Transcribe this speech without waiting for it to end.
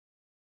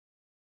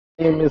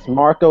name is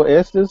Marco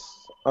Estes.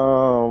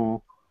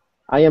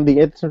 I am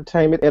the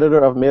entertainment editor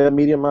of Male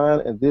Media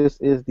Mind, and this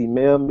is the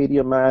Male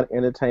Media Mind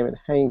Entertainment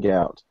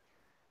Hangout.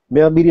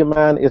 Male Media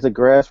Mind is a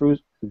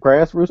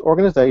grassroots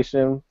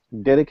organization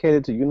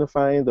dedicated to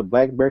unifying the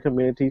Black bear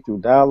community through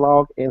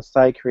dialogue,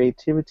 insight,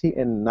 creativity,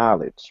 and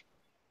knowledge.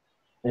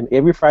 And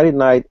every Friday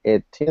night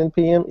at 10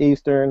 p.m.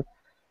 Eastern,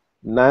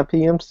 9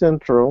 p.m.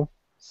 Central,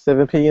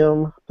 7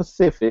 p.m.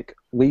 Pacific,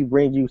 we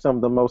bring you some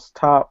of the most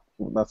top,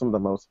 not some of the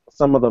most,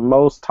 some of the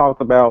most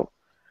talked about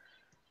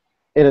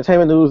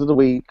entertainment news of the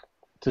week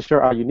to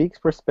share our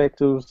unique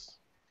perspectives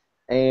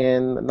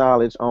and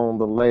knowledge on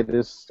the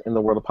latest in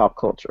the world of pop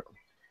culture.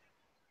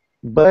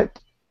 But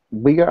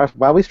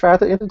while we strive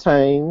to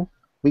entertain,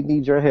 we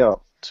need your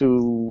help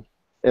to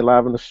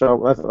enliven the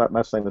show. I'm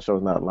not saying the show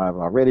is not live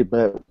already,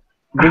 but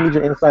we need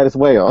your insight as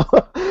well.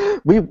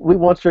 we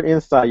want your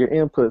insight, your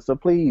input. So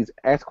please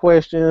ask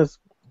questions,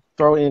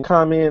 throw in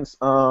comments.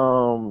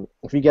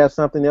 If you got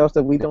something else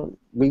that we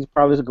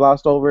probably just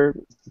glossed over,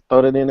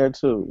 throw that in there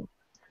too.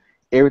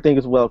 Everything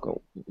is welcome.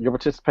 Your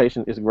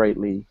participation is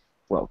greatly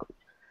welcome.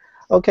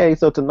 Okay,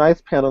 so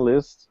tonight's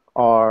panelists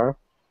are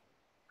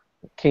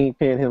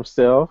Kingpin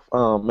himself,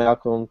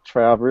 Malcolm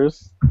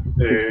Travers,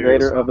 the Hey,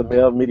 creator what's of up? the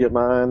Male Media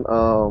Mind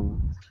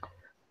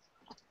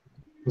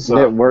What's up?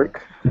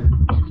 network.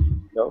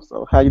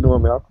 So how you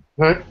doing, Malcolm?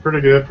 Hey, pretty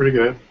good, pretty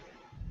good.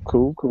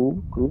 Cool,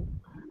 cool,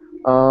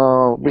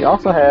 cool. We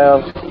also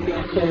have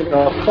Kingpin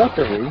of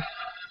Puckery,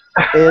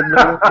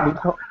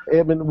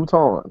 Edmund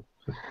Mouton.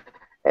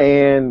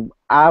 And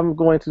I'm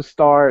going to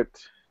start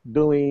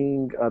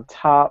doing a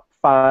top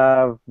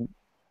five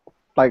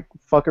like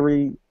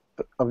fuckery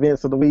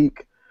events of the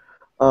week.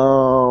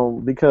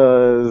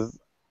 Because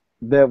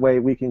that way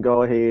we can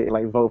go ahead and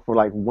like vote for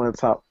like one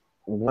top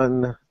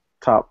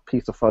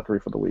piece of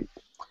fuckery for the week.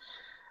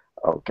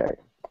 Okay.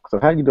 So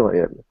how you doing,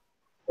 Edmund?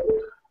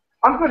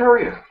 I'm good. How are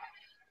you?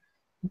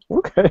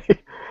 Okay.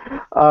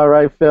 All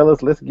right,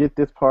 fellas, let's get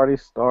this party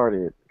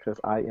started because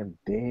I am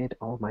dead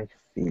on my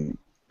feet.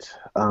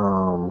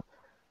 Um,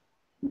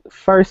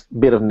 First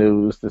bit of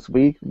news this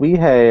week, we're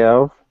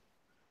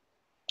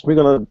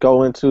gonna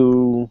go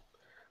into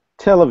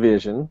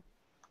television.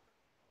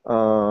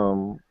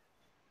 Um,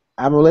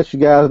 I'm gonna let you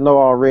guys know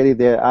already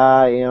that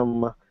I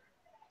am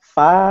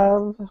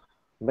five,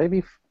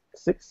 maybe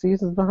 6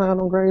 seasons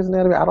behind on Grey's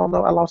Anatomy. I don't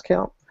know. I lost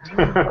count.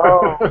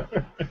 Um,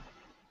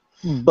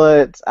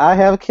 but I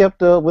have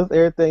kept up with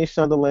everything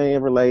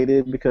Shondaland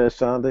related because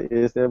Shonda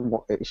is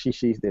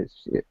she's that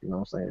shit. You know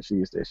what I'm saying? She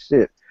is that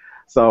shit.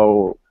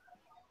 So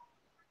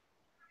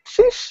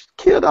she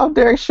killed off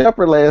Derek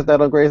Shepard last night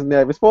on Grey's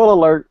Anatomy. Spoiler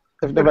alert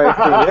if nobody's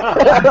seen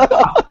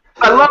it.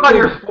 I love how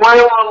your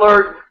spoiler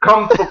alert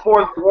comes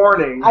before the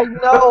warning. I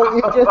know.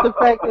 It's just the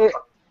fact that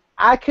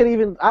I couldn't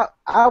even. I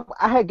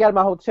had got in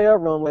my hotel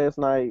room last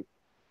night,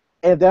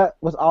 and that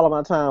was all on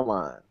my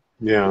timeline.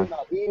 Yeah. In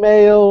my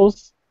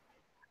emails,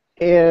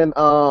 and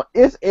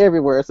it's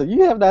everywhere. So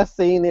you have not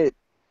seen it.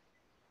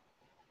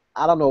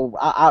 I don't know.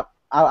 I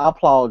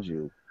applaud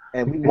you.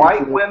 And we need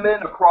White to.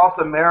 women across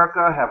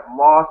America have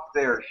lost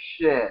their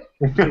shit.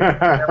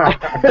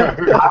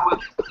 I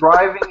was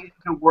driving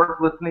into work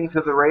listening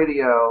to the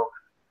radio,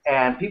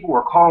 and people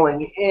were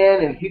calling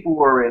in, and people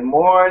were in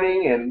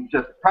mourning and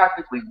just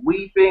practically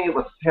weeping. It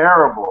was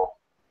terrible.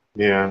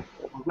 Yeah.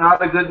 It was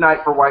not a good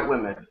night for white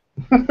women.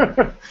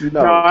 You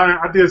No, know.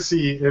 I did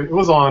see it. It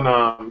was on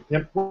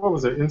what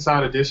was it,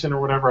 Inside Edition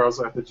or whatever. I was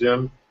at the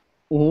gym,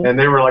 Mm-hmm. and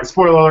they were like,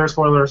 spoiler alert,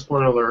 spoiler alert,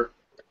 spoiler alert.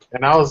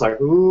 And I was like,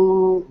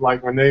 ooh,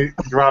 like when they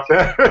dropped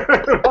that.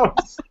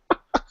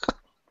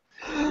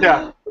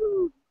 Yeah.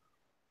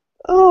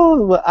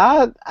 Oh, well,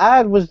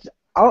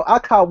 I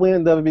caught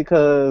wind of it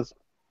because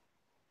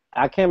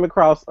I came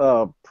across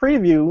a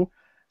preview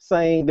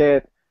saying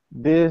that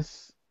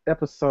this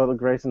episode of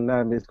Grey's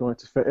Anatomy is going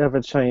to forever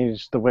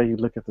change the way you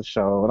look at the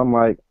show, and I'm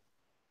like,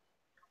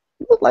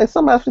 it looks like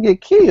somebody's gonna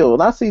get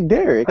killed. I see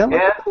Derek. I'm like,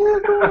 Again?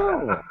 what the hell's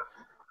going on?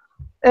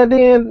 And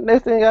then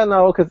next thing I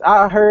know, because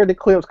I heard the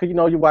clips, because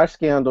you watch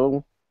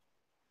Scandal,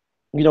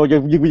 you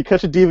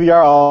cut your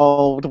DVR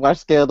on to watch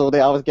Scandal.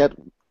 They always get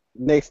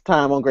next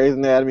time on Grey's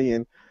Anatomy,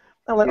 and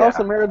I'm like, oh, Yeah.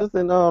 so Meredith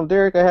and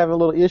Derek are having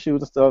little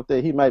issues and stuff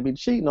that he might be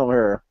cheating on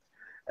her.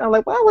 And I'm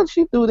like, why would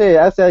she do that?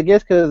 I said, I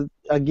guess because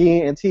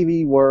again, in the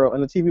TV world,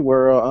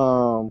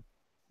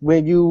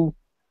 when you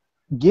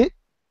get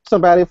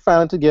somebody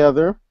finally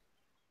together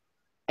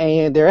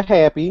and they're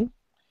happy,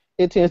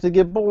 it tends to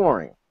get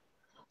boring.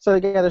 So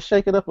they got to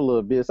shake it up a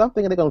little bit. So I'm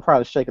thinking they're gonna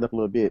probably shake it up a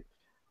little bit.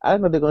 I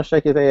didn't know they're gonna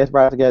shake his ass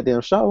right at the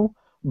goddamn show,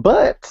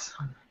 but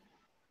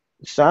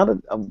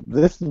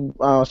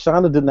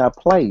Shonda did not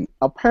play.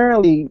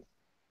 Apparently,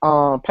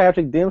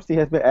 Patrick Dempsey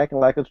has been acting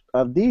like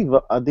a diva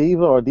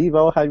or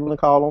devo, how you want to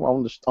call him,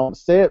 on the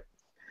set.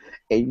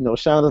 And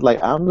Shonda's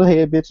like, I'm the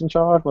head bitch in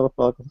charge,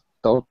 motherfucker.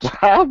 Don't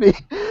try me.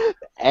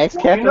 Ask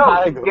Well, Captain he's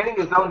Heigle. getting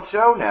his own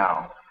show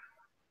now.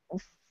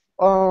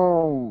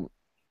 Um,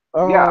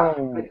 Yeah.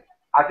 um.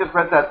 I just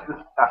read that this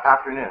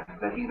afternoon,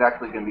 that he's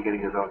actually going to be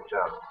getting his own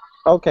show.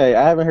 Okay,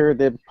 I haven't heard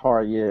that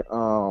part yet.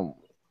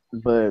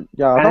 But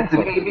y'all And don't it's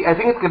an fuck. AB. I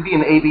think it's gonna be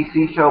an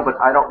ABC show, but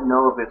I don't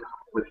know if it's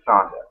with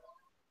Shonda.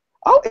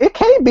 Oh, it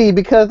can't be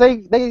because they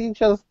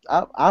just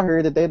I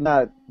heard that they're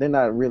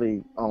not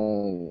really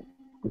on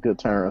good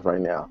terms right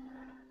now.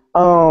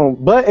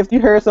 But if you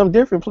heard something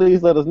different,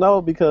 please let us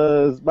know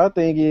because my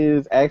thing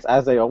is ask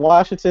Isaiah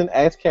Washington,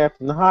 ask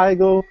Captain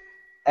Heigl,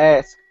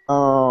 ask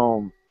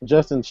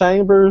Justin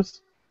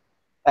Chambers,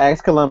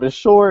 ask Columbus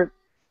Short.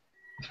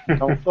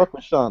 Don't fuck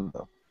with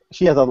Shonda.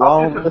 She has a I'll do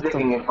long some list of.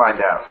 digging and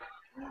find out.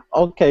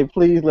 Okay,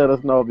 please let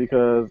us know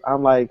because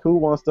I'm like, who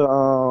wants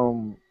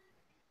to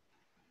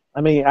I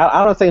mean,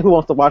 I don't say who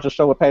wants to watch a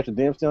show with Patrick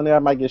Dempsey on there. I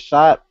might get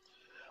shot,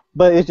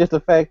 but it's just the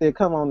fact that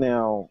come on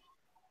now.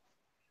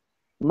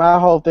 My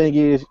whole thing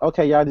is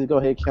okay. Y'all just go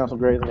ahead and cancel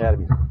Grey's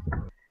Anatomy.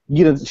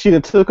 She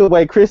done took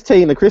away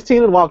Christina.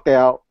 Christina walked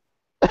out.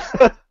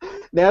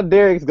 Now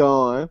Derek's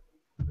gone.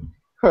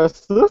 Her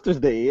sister's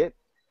dead.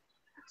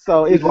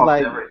 So She's it's just lost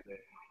like everything.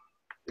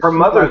 Her she's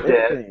mother's lost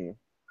dead. everything.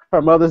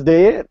 Her mother's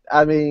dead.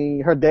 I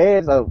mean, her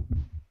dad's I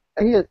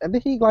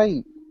think he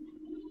like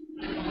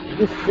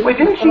Wait, deceased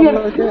or something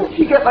like that. didn't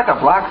she get like a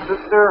black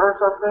sister or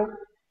something?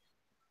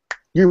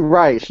 You're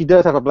right. She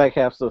does have a black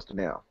half sister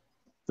now,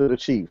 to the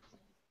chief.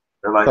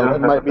 They're like, So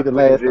that might be that's the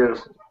what you last do.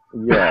 thing.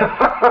 Yeah,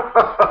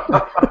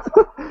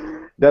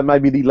 that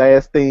might be the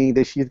last thing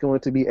that she's going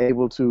to be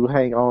able to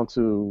hang on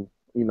to.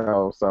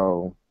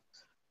 So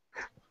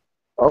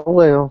oh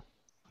well.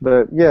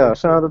 But yeah,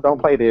 Shonda, don't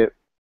play that.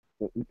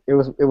 It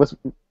was it was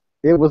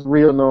it was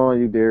real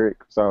knowing you, Derek.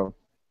 So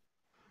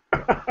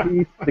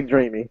he's big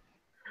dreamy.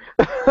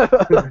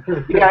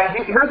 Yeah,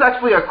 here's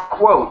actually a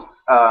quote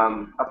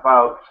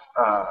about.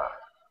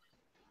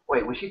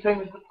 Wait, was she saying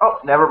this? Oh,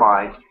 never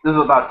mind. This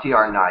is about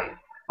TR Knight.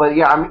 But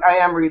yeah, I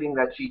am reading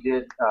that she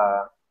did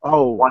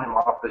Oh, want him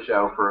off the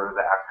show for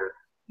the actor's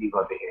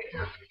diva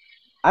behavior.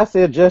 I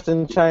said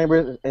Justin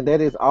Chambers, and that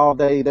is all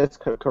day. That's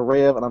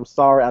Karev, and I'm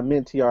sorry, I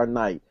meant T.R.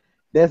 Knight.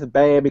 That's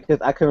bad because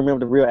I couldn't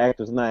remember the real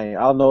actor's name.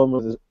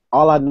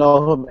 All I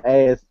know him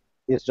as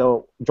is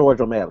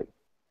George O'Malley.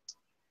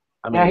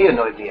 I Yeah, he mean,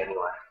 annoyed me anyway.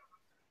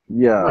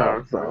 yeah.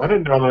 Oh, okay. I So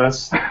didn't know I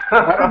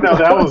didn't know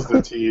that was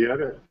the T. I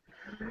didn't.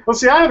 Well,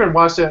 see, I haven't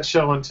watched that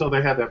show until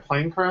they had that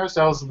plane crash.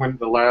 That was when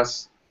the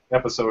last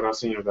episode I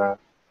seen of that,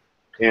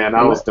 and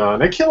I yeah. was done.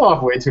 They kill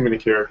off way too many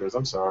characters.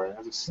 I'm sorry.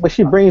 But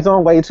she brings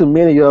on way too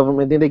many of them,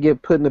 and then they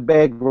get put in the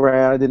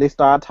background, and then they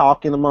start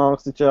talking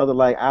amongst each other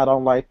like, "I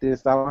don't like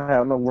this. I don't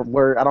have no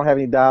word. I don't have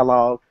any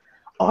dialogue.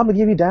 Oh, I'm gonna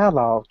give you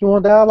dialogue. You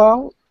want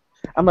dialogue?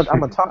 I'm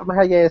gonna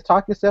have your ass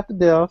talk yourself to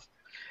death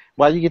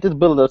while you get this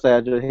bullet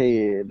outside your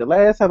head." The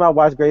last time I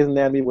watched Grey's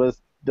Anatomy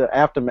was the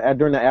aftermath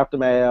during the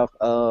aftermath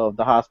of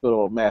the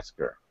hospital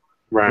massacre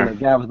when Right. the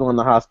guy was going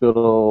to the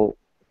hospital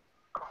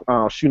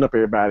shooting up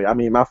everybody. I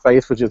mean, my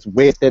face was just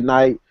wet that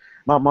night.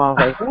 My mom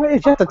was like, "Well,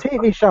 it's just a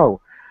TV show."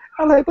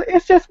 I'm like, "But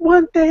it's just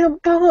one damn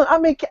gun. I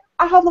mean,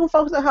 I hope them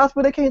folks in the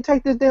hospital they can't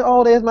take this damn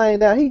old ass man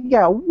down. He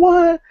got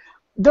one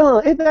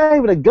gun. It's not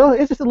even a gun.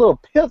 It's just a little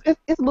pistol.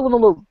 It's a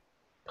little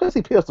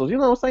pussy pistols. You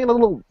know what I'm saying? A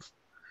little.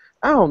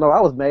 I don't know. I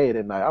was mad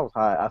that night. I was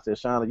high. I said,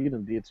 "Shauna, you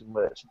done did too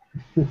much."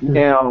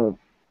 Now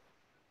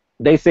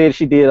they said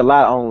she did a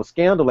lot on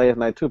Scandal last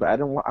night too, but I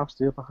didn't. I'm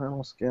still behind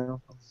on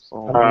Scandal,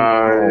 so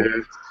Uh,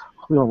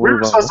 we gonna we move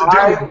were supposed on.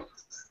 to do.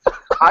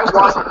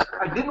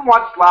 I didn't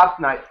watch last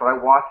night, but I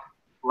watched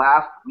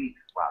last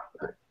week's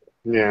last night.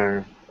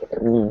 Yeah,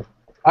 Mm.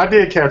 I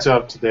did catch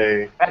up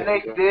today. And they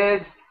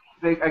did.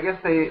 I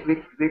guess they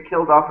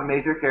killed off a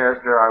major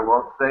character. I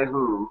won't say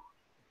who,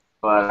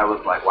 but I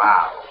was like,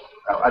 wow.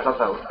 I thought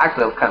that was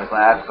actually I was kind of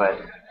glad,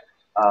 but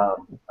I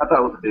thought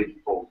it was a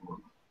big bold move.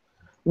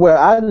 Well,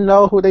 I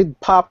know who they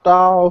popped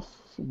off,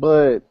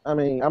 but I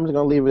mean, I'm just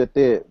gonna leave it at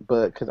that.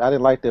 But because I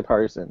didn't like that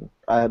person,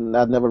 I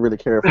never really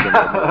cared for them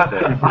that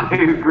much. But I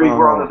agree.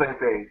 We're on the same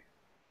page.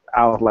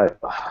 I was like,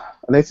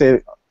 and they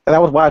said, and I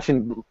was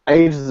watching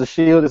Agents of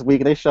Shield this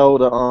week, and they showed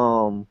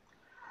promo.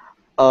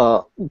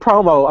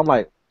 I'm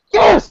like,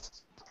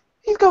 yes,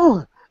 he's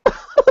gone.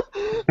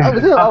 I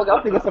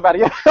was thinking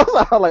somebody else. I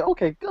was like,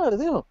 okay, good,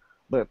 it's him.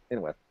 But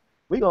anyway,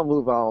 we gonna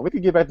move on. We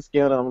can get back to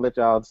Scandal. I'm gonna let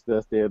y'all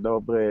discuss that though.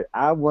 But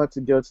I want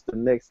to go to the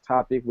next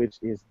topic, which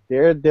is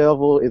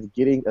Daredevil is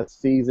getting a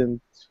season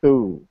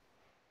 2.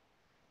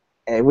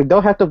 And we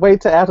don't have to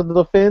wait till after the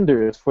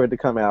Defenders for it to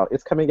come out.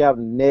 It's coming out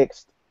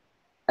next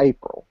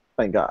April.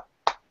 Thank God.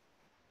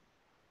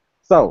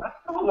 So That's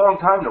still a long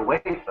time to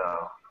wait,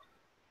 though.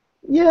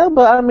 yeah,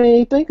 but I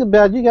mean, think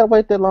about it. You gotta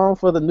wait that long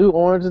for the new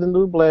Orange and the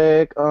new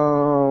Black,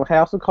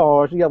 House of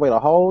Cards. You gotta wait a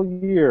whole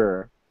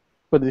year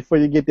before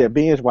you get that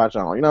binge watch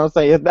on. You know what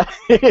I'm saying? It's not,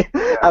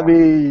 I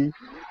mean,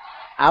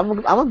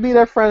 I'm gonna be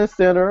there front and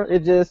center.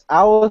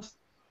 I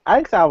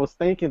was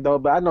thinking though,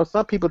 but I know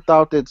some people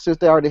thought that since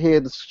they already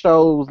had the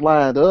shows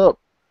lined up,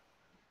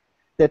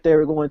 that they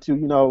were going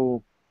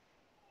to,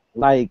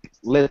 like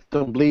let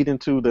them bleed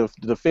into the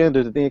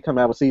Defenders and then come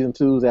out with season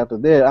 2s after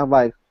that. I'm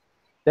like,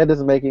 that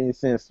doesn't make any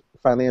sense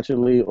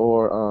financially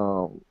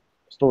or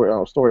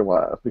story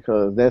wise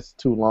because that's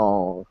too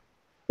long.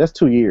 That's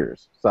 2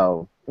 years.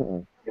 So Yeah.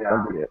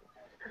 don't do that.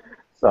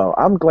 So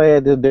I'm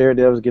glad that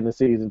Daredevil's getting a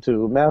season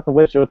 2. Malcolm,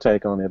 what's your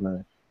take on it,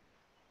 man?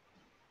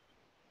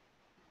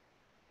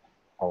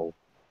 Oh,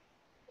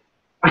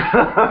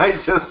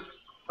 I just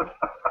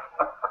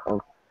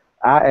oh.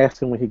 I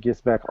ask him when he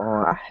gets back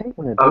on. I hate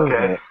when it does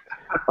okay.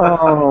 that.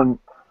 Um,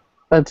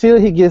 until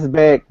he gets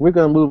back, we're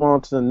gonna move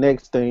on to the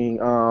next thing.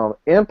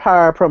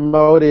 Empire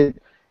promoted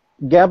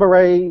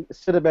Gabourey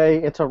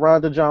Sidibe and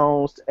Taronda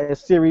Jones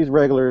as series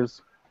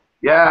regulars.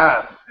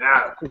 Yes,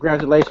 yes.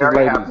 Congratulations,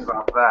 Very happy ladies.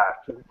 about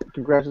that.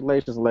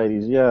 Congratulations,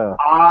 ladies. Yeah.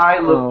 I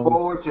look Um,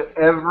 forward to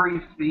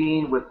every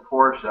scene with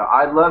Portia.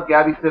 I love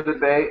Gabby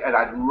Sidibe, and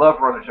I love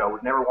her on the show.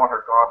 Would never want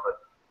her gone, but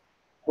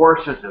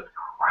Portia just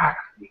cracks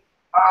me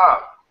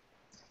up.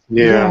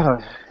 Yeah.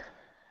 yeah.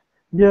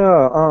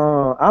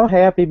 Yeah, I'm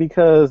happy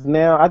because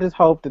now I just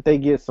hope that they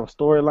get some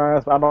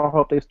storylines, but I don't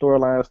hope they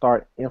storylines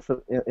start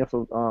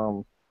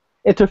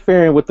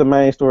interfering with the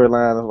main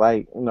storyline.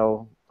 Like,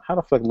 how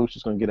the fuck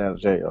Lucius gonna get out of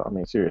jail? I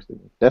mean, seriously,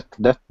 that's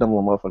the number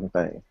one motherfucking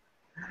thing.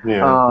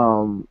 Yeah.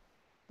 Um,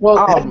 Well,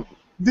 um,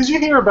 did you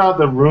hear about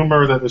the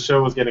rumor that the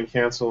show was getting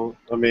canceled?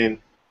 I mean,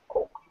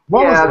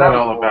 what was Yeah, that that was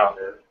all about?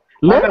 bullshit.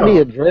 I Let me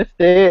know. address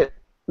that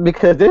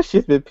because this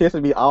shit's been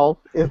pissing me off.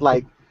 It's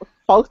like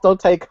folks don't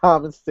take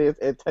common sense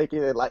and take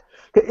it like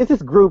 'cause it's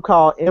this group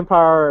called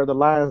Empire of the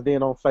Lions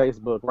Den on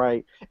Facebook,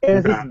 right? And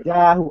it's this Okay.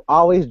 guy who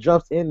always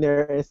jumps in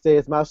there and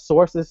says, "My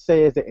sources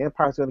says that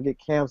Empire's gonna get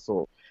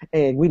canceled,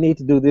 and we need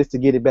to do this to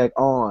get it back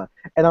on."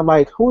 And I'm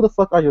like, "Who the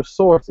fuck are your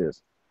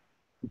sources?"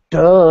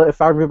 Duh.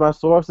 If I read my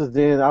sources,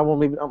 then I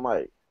won't even. I'm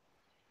like.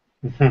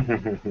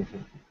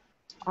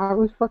 Are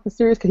we fucking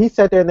serious? Because he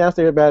sat there and announced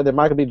to everybody that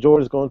Michael B.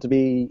 Jordan is going to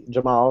be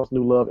Jamal's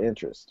new love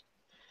interest.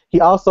 He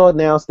also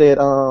announced that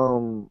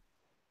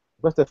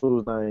what's that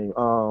fool's name?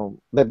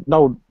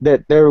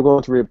 That they were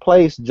going to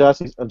replace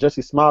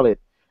Jesse Smollett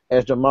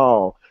as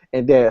Jamal,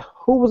 and that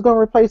who was going to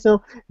replace him?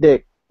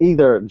 That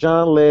either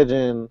John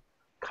Legend,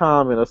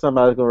 Common, or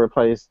somebody's going to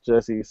replace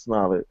Jesse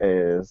Smollett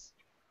as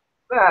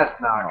That's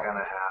not Jamal. gonna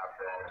happen.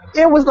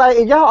 It was like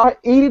y'all are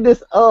eating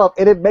this up,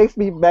 and it makes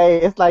me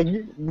mad. It's like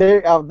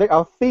they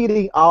are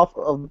feeding off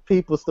of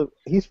people's.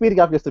 He's feeding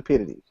off your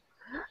stupidity,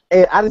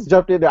 and I just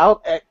jumped in there.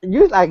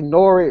 You just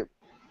ignore it,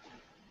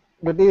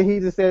 but then he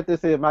just said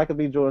this: said Michael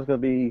B. Jordan's gonna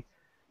be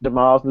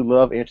Jamal's new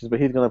love interest, but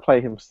he's gonna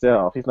play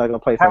himself. He's not gonna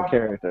play some Have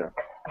character.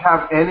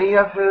 have any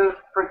of his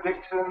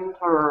predictions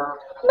or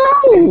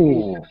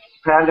anything No,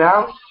 panned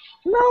out?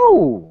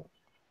 no,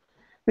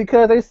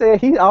 because they said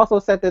he also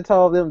sat there and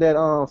told them that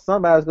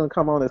somebody's gonna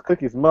come on as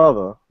Cookie's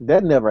mother.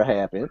 That never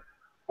happened.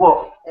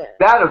 Well,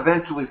 that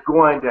eventually is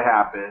going to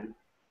happen,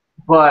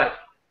 but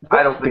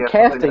I don't The think that's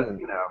something that casting,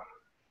 you know.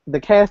 the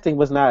casting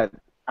was not.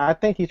 I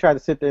think he tried to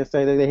sit there and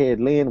say that they had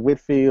Lynn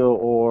Whitfield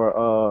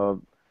or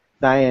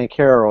Diane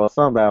Carroll or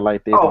somebody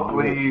like that to Oh do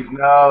it. please,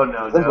 no,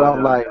 no, That's no, why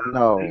I'm no, like,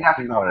 no. They no, have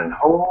to go in a no.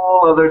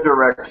 whole other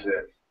direction.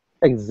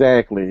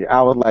 Exactly.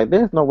 I was like,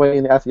 there's no way.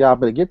 I said, y'all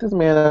better get this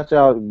man out.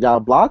 Y'all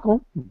block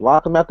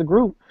him out the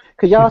group,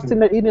 cause y'all sitting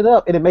there eating it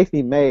up, and it makes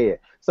me mad.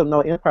 So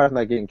no, Empire's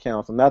not getting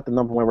canceled. Not the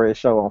number one rated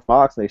show on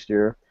Fox next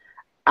year.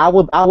 I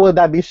would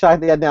not be shocked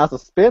if they announce a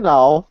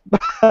spinoff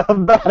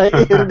by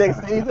the end of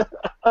next season.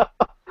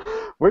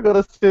 We're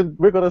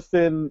gonna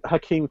send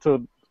Hakeem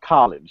to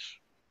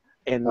college,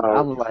 and Oh,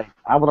 I'm like,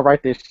 I want to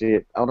write this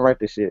shit. I want to write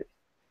this shit.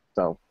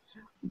 So,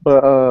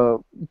 but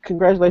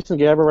congratulations,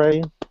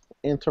 Gabourey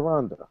and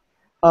Taronda.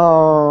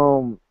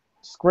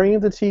 Scream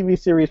the TV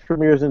series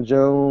premieres in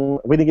June.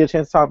 We didn't get a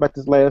chance to talk about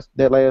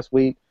that last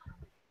week.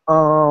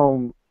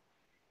 Um,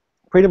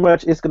 Pretty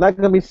much, it's not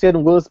going to be set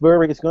in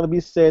Wilkesboro. It's going to be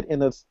set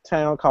in a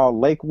town called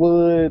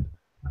Lakewood.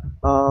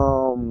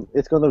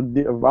 It's going to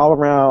be all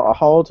around a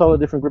whole totally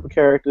different group of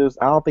characters.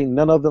 I don't think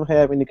none of them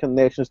have any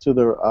connections to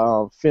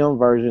the film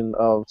version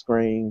of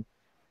Scream.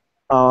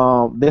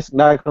 There's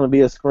not going to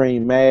be a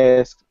Scream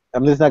mask. I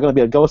mean, there's not going to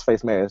be a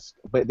Ghostface mask,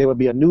 but there will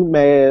be a new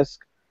mask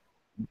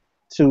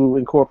to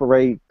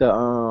incorporate the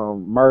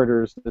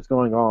murders that's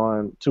going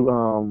on.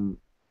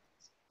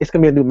 It's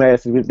gonna be a new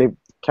mask.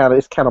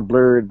 It's kind of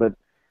blurred, but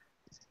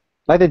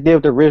like they did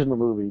with the original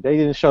movie, they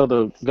didn't show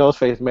the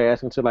Ghostface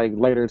mask until like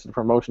later into the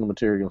promotional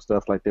material and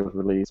stuff like that was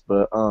released.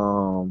 But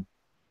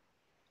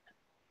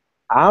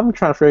I'm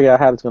trying to figure out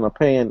how it's gonna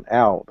pan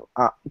out.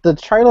 The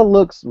trailer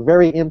looks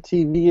very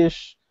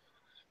MTV-ish,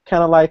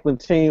 kind of like when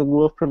Teen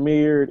Wolf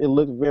premiered. It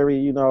looked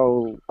very,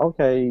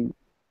 okay.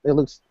 It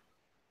looks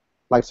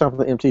like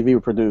something MTV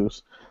would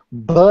produce.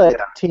 But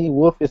Yeah. Teen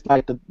Wolf is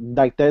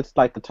that's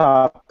like the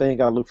top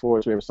thing I look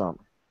forward to every summer,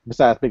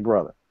 besides Big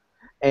Brother.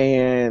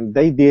 And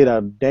they did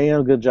a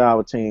damn good job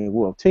with Teen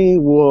Wolf.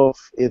 Teen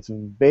Wolf is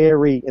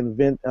very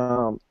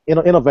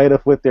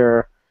innovative with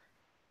their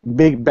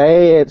big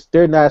bads.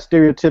 They're not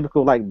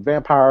stereotypical like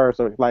vampires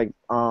or like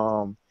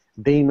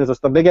demons or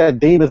stuff. They got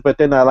demons, but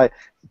they're not like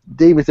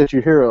demons that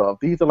you hear of.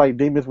 These are like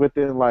demons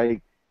within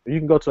like you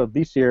can go to a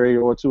beach area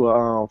or to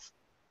a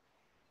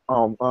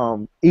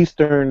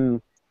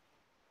Eastern,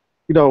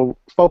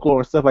 folklore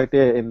and stuff like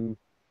that, and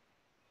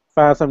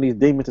find some of these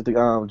demons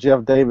that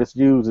Jeff Davis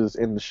uses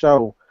in the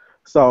show.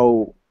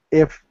 So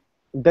if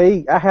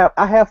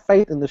I have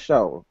faith in the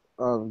show,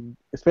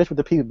 especially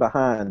with the people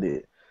behind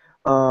it.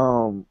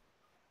 Um,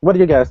 what do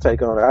you guys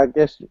take on it? I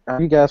guess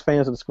are you guys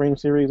fans of the Scream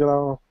series at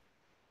all?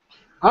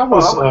 I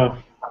Oh, I was. was.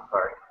 I'm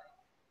sorry.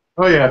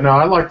 Oh yeah, no,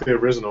 I like the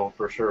original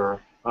for sure.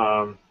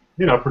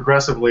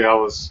 Progressively, I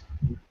was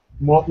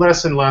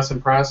less and less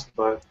impressed,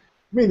 but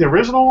I mean the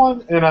original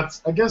one, and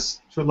I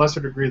guess to a lesser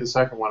degree the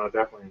second one, I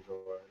definitely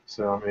enjoyed.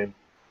 So I mean,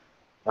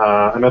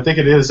 and I think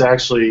it is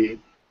actually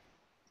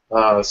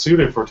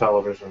suited for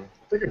television.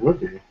 I think it would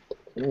be.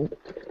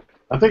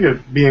 I think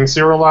it being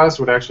serialized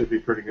would actually be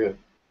pretty good.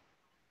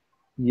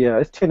 Yeah,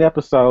 it's 10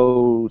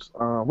 episodes,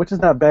 which is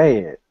not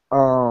bad.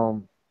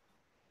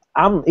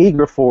 I'm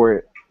eager for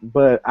it,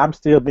 but I'm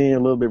still being a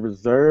little bit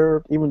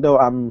reserved, even though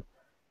I'm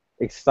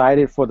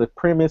excited for the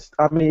premise.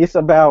 I mean, it's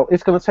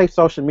gonna take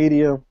social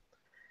media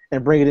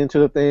and bring it into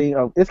the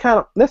thing. It's kind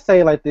of, let's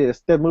say it like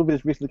this: the movie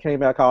that recently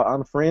came out called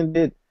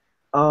Unfriended.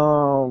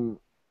 Um,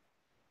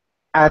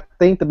 I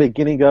think the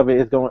beginning of it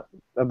is going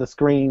of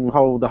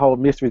the whole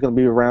mystery is going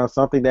to be around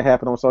something that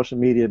happened on social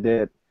media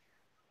that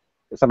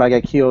somebody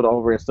got killed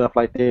over and stuff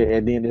like that,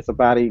 and then there's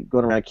somebody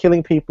going around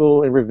killing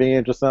people in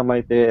revenge or something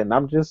like that. And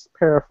I'm just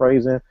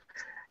paraphrasing.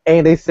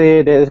 And they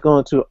said that it's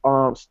going to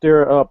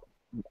stir up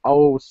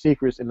old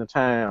secrets in the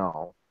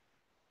town.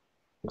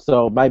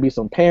 So maybe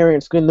some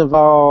parents getting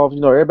involved.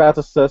 Everybody's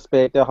a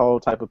suspect. That whole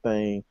type of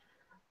thing.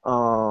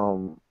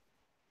 Um,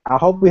 I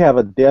hope we have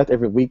a death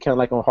every week, kind of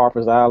like on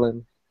Harper's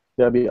Island.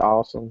 That'd be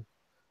awesome.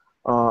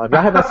 If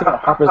y'all haven't seen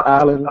Harper's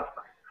Island,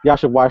 y'all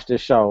should watch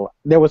this show.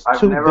 There was I've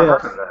two never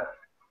heard deaths. of that.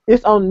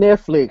 It's on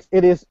Netflix.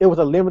 It was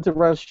a limited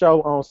run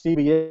show on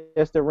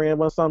CBS that ran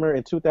one summer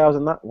in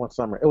 2009. One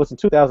summer. It was in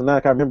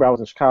 2009. I remember I was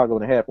in Chicago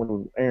when it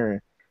was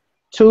airing.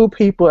 Two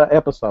people an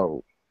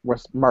episode were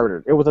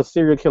murdered. It was a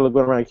serial killer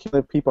going around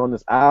killing people on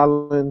this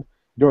island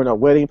during a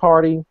wedding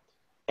party,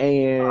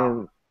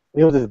 and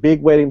it was this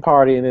big wedding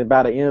party. And then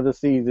by the end of the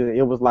season,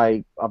 it was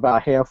like about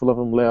a handful of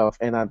them left.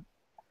 And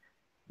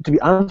to be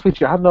honest with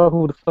you, I don't know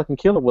who the fucking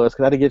killer was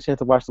because I didn't get a chance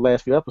to watch the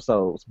last few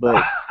episodes.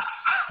 But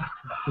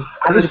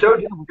And the show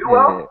didn't do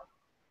well.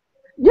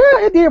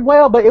 yeah, it did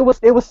well, but it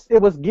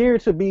was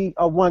geared to be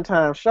a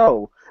one-time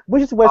show,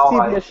 which is what Oh,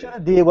 I CBS see. should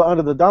have did with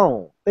Under the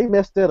Dome. They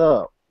messed it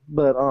up,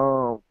 but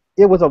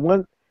it was a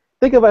one.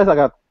 Think of it as like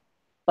a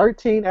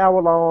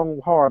 13-hour long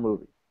horror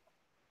movie,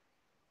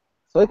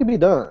 so it can be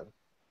done.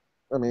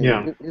 I mean,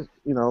 Yeah.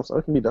 so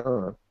it can be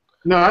done.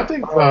 No, I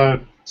think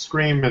Um,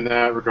 Scream in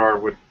that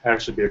regard would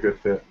actually be a good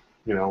fit.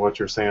 What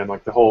you're saying,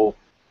 like the whole,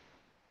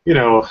 you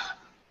know,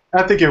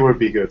 I think it would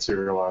be good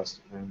serialized,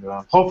 and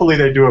hopefully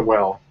they do it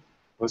well.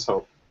 Let's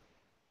hope.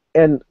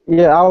 and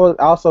yeah, I would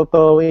also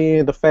throw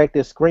in the fact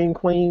that Scream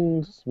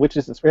Queens, which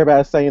is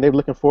everybody's saying they're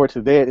looking forward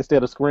to that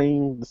instead of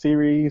Scream the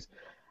series.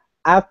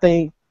 I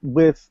think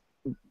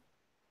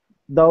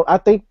I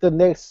think the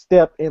next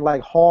step in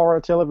like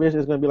horror television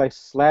is going to be like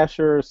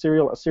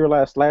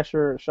serialized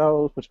slasher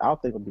shows, which I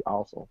think would be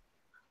awesome.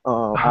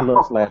 I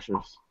love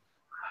slashers.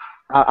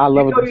 I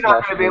You love a know good you're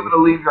not slasher going to be able movie. to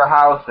leave your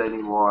house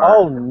anymore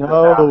Oh if this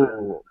happens.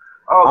 no!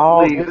 Oh,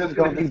 Oh, please. this There's is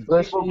going gonna to be be people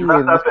bushy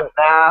dressed and up in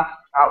masks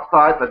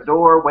outside the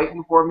door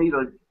waiting for me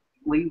to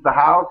leave the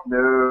house. No,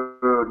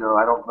 no,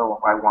 I don't know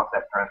if I want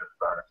that kind of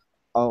star.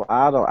 oh,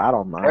 I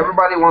don't mind.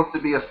 Everybody wants to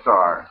be a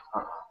star.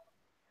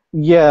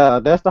 Yeah,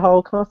 that's the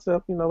whole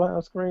concept,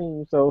 behind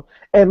Scream. So,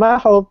 and my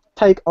whole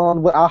take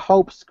on what I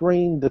hope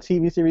Scream, the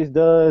TV series,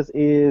 does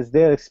is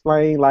they'll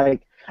explain,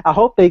 like, I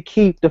hope they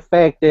keep the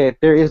fact that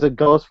there is a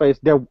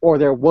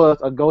there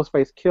was a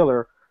Ghostface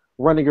killer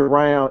running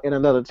around in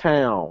another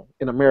town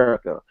in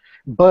America.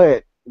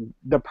 But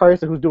the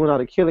person who's doing all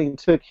the killing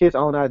took his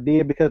own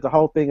idea because the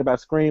whole thing about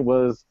Scream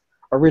was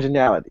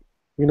originality.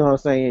 You know what I'm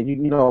saying?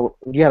 You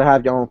gotta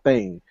have your own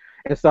thing.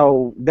 And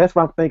so that's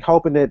what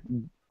hoping that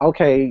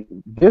okay,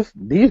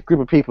 these group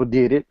of people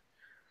did it.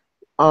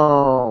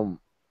 Um,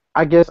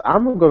 I guess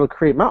I'm gonna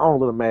create my own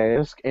little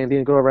mask and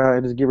then go around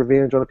and just get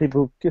revenge on the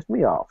people who pissed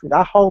me off.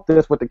 I hope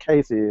that's what the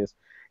case is,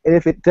 and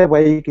if it that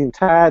way you can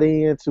tie it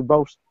into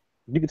both,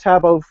 you can tie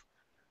both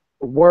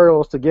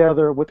worlds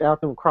together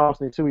without them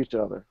crossing into each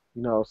other.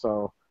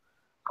 So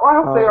Well, I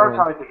hope they are um,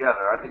 tied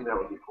together. I think that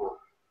would be cool.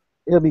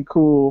 it'll be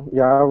cool.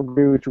 Yeah, I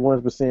agree with you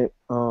 100%.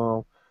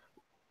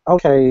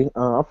 Okay,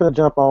 I'm gonna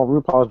jump on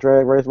RuPaul's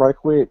Drag Race right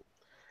quick.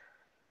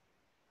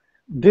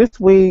 This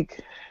week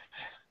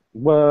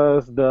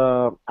was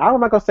I'm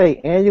not gonna say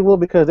annual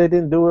because they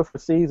didn't do it for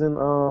season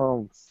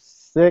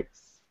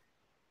 6.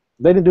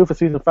 They didn't do it for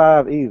season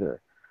 5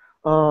 either.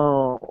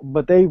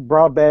 But they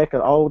brought back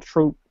an old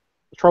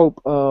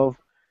trope of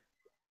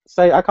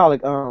say I call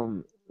it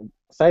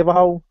save a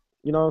hoe.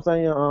 You know what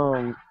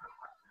I'm saying?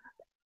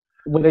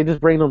 When they just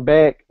bring them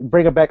back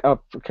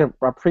up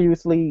a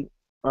previously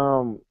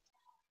um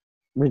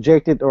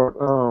rejected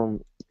or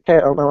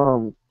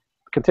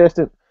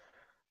contestant.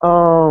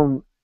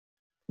 Um,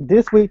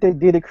 this week they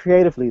did it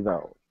creatively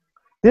though.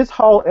 This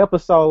whole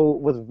episode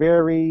was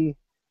very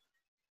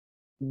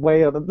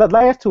well. The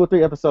last 2 or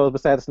 3 episodes,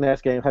 besides the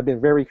Snatch Game, have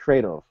been very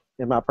creative,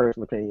 in my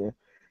personal opinion.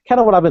 Kind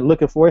of what I've been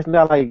looking for. It's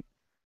not like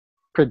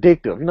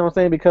predictive. You know what I'm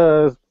saying?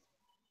 Because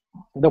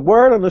the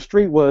word on the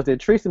street was that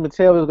Trixie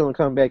Mattel was going to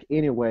come back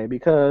anyway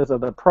because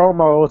of the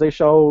promos they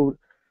showed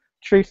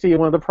Trixie in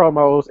one of the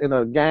promos in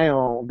a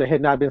gown that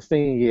had not been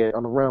seen yet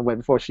on the runway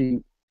before she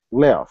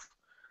left.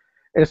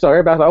 And so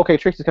everybody's like, okay,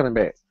 Trixie's coming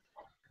back.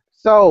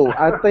 So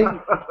I think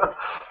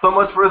So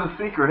much for the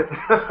secret.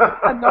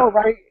 I know,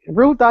 right?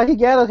 Ruth thought he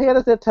got ahead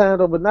us that time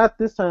though, but not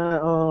this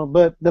time.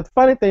 But the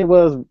funny thing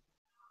was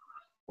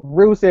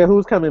Ruth said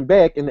who's coming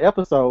back in the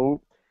episode,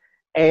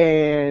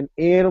 and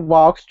in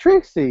walks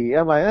Trixie.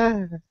 I'm like,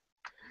 ah.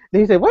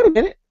 Then he said, wait a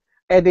minute.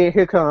 And then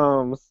here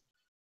comes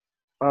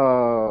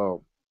uh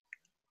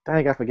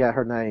dang, I forgot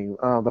her name.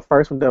 The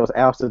first one that was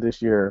ousted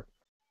this year.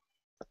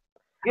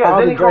 Yeah,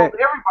 then he called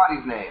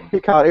everybody's name. He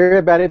called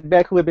everybody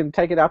back who had been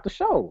taken off the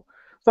show.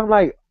 So I'm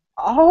like,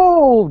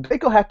 oh, they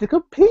gonna have to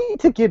compete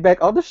to get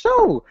back on the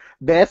show.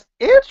 That's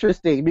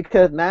interesting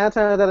because 9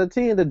 times out of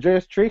 10, the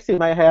dress Trixie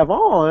might have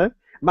on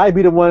might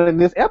be the one in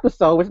this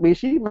episode, which means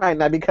she might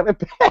not be coming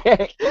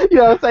back. You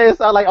know what I'm saying?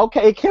 So like,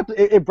 okay,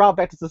 it brought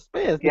back the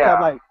suspense because Yeah.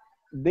 like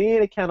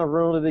then it kind of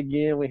ruined it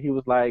again when he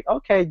was like,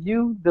 okay,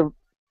 you the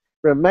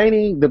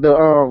remaining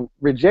the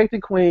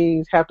rejected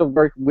queens have to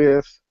work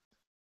with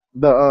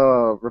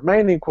the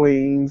remaining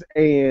queens,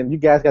 and you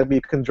guys got to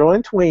be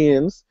conjoined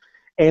twins,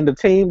 and the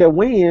team that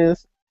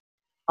wins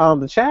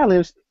the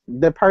challenge,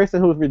 the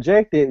person who's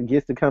rejected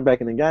gets to come back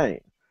in the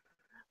game.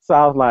 So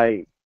I was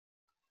like,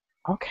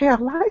 okay, I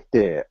like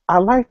that. I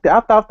like that.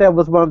 I thought that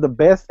was one of the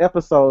best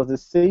episodes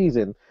this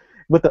season,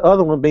 with the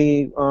other one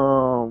being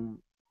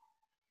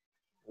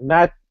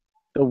not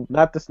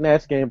the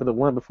snatch game, but the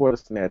one before the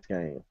snatch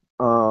game.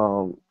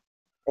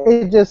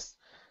 It just,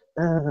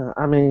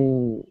 I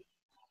mean,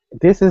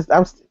 it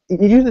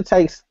usually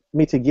takes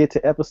me to get to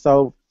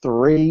episode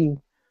 3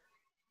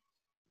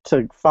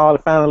 to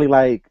finally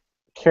like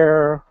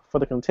care for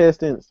the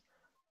contestants.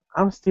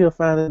 I'm still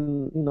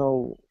finding,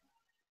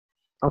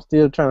 I'm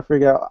still trying to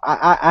figure out.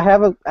 I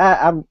have a,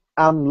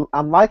 I'm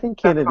liking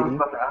Kennedy. That's what I was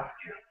about to ask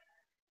you.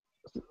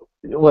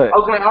 What? I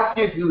was going to ask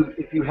you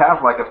if you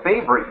have like a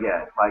favorite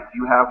yet. Like, do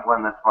you have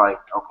one that's like,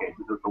 okay,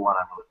 this is the one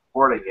I'm really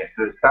supporting it?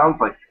 Because it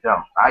sounds like you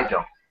don't. I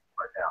don't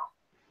right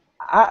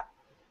now.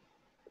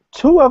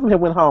 Two of them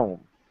have went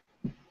home.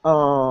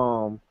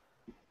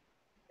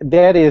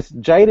 That is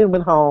Jaden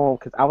went home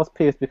because I was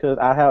pissed because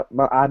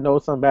I know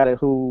somebody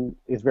who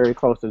is very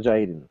close to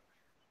Jaden,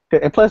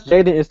 and plus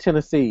Jaden is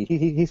Tennessee.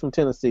 He's from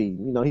Tennessee.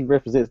 He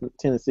represents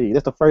Tennessee.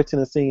 That's the first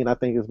Tennessean I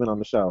think has been on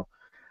the show.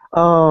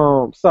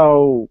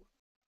 So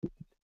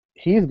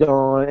he's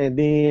gone, and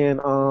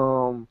then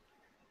I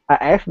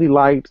actually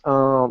liked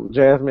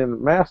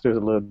Jasmine Masters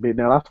a little bit.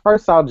 Now when I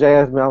first saw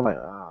Jasmine, I was like,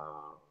 oh.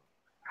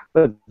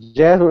 But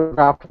Jasmine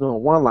dropped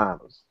doing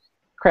one-liners,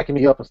 cracking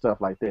me up and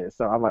stuff like that.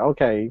 So I'm like,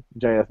 okay,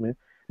 Jasmine.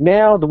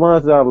 Now the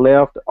ones that are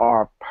left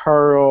are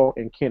Pearl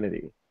and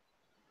Kennedy.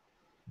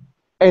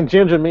 And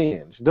Ginger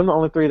Minge. Them the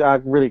only 3 that I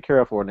really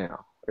care for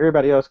now.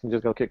 Everybody else can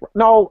just go kick.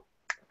 No,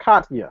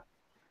 Katya.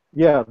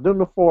 Yeah, them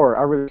the 4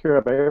 I really care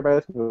about. Everybody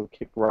else can go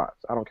kick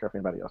rocks. I don't care for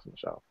anybody else in the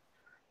show.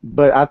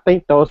 But I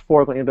think those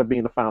 4 are going to end up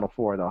being the final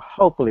 4, though.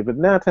 Hopefully. But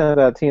 9 times out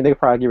of 10, they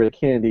probably get rid of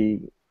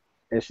Kennedy,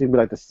 and she'll be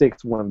like the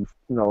 6th one,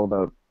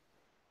 not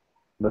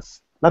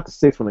the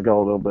 6th one to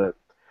go, though, but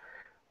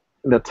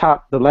the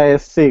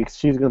last 6,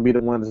 she's going to be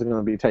the one that's going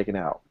to be taken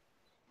out.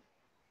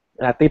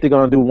 And I think they're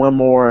going to do one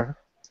more,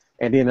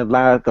 and then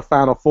the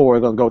final 4 are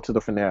going to go to the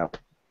finale.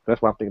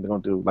 That's what I'm thinking they're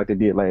going to do, like they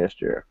did last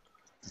year.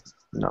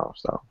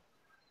 So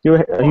you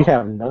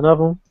have none of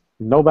them?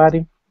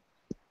 Nobody?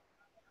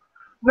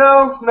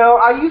 No.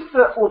 I used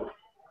to. Well,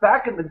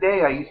 back in the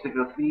day, I used to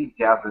go see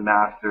Jasmine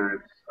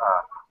Masters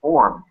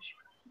perform.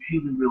 She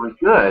was really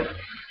good.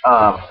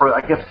 For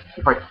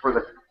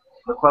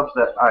the clubs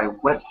that I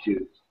went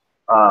to.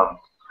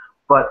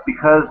 But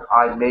because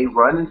I may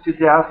run into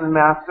Jasmine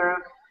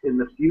Masters in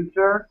the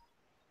future,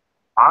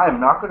 I'm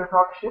not going to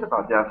talk shit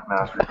about Jasmine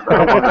Masters.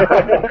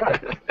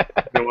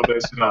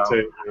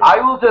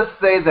 I will just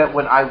say that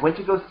when I went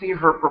to go see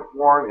her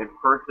perform in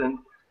person,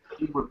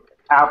 she was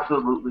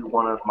absolutely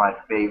one of my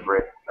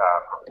favorite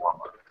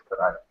performers.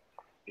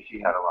 She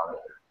had a lot of.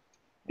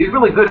 She's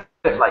really good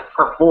at like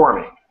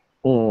performing.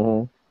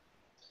 Mm-hmm.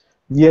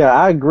 Yeah,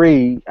 I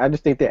agree. I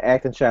just think that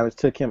acting challenge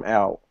took him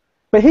out.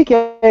 But he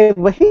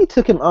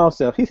took him own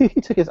self. He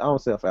took his own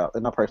self out,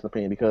 in my personal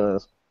opinion,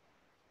 because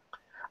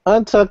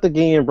Untucked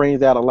again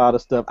brings out a lot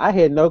of stuff. I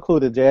had no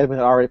clue that Jasmine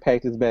had already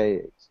packed his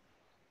bags.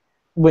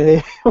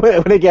 When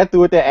they got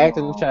through with that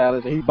acting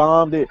challenge and he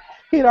bombed it,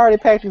 he had already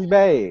packed his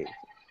bags.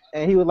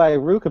 And he was like,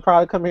 Ruth could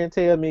probably come here and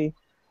tell me,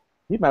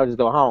 you might just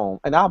go home,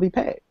 and I'll be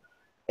packed.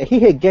 And he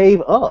had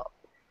gave up.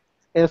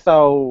 And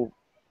so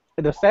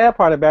the sad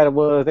part about it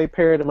was they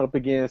paired him up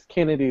against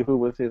Kennedy, who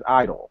was his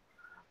idol.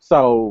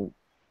 So,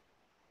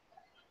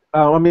 we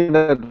knew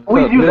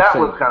that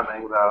was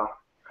coming, though.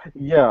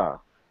 Yeah.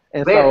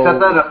 And they had set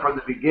that up from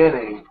the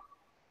beginning.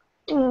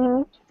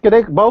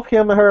 Mm-hmm. Both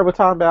him and her were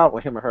talking about,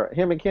 him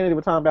and Kennedy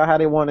were talking about how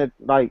they wanted,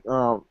 like,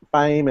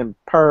 Fame and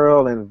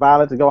Pearl and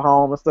Violet to go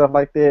home and stuff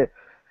like that.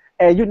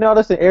 And you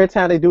notice that every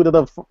time they do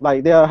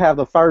like they'll have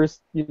the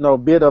first,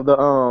 bit of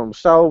the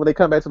show when they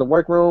come back to the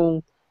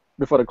workroom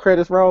before the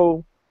credits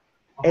roll,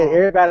 and Uh-huh.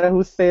 everybody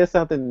who says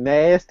something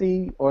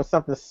nasty or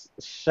something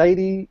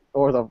shady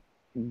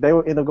they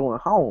will end up going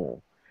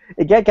home.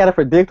 It got kind of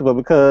predictable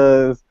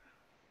because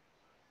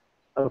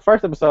the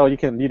first episode you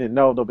didn't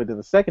know though, but then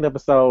the second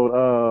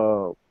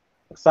episode,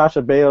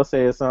 Sasha Bell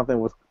said something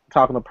was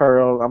talking to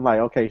Pearl. I'm like,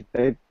 okay,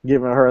 they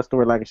giving her a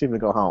story like she's gonna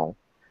go home.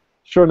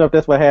 Sure enough,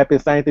 that's what happened.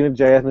 Same thing with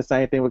Jasmine.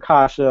 Same thing with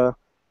Kasha.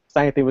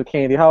 Same thing with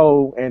Candy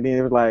Ho. And then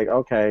it was like,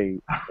 okay,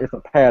 it's a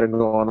pattern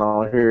going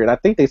on here. And I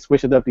think they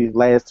switched it up these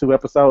last two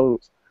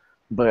episodes,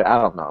 but I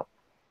don't know.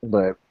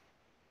 But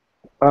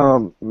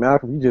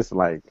Malcolm, you just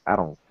like I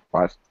don't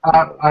watch.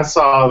 I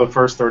saw the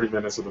first 30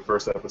 minutes of the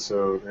first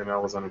episode, and I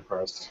was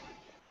unimpressed.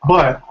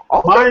 But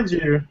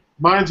Okay.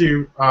 mind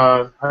you,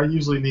 I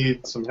usually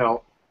need some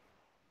help.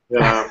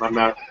 I'm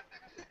not.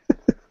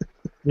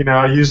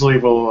 I usually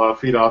will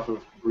feed off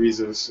of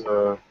Breeze's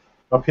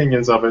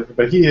opinions of it,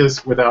 but he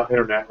is without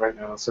internet right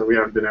now, so we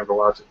haven't been able to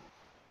watch it.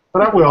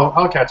 But I will.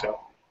 I'll catch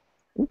up.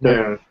 Okay.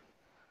 Yeah,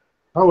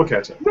 I will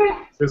catch up. To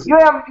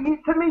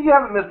me, you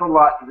haven't missed a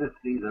lot this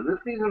season. This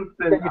season's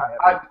been,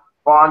 I've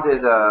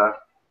bonded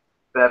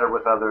better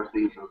with other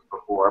seasons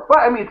before. But,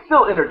 I mean, it's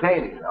still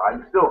entertaining, though.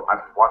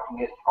 I'm watching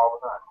it all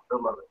the time.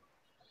 Still love it.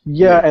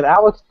 Yeah, and I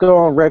would go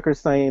on record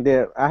saying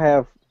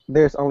that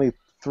there's only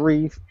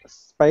three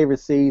favorite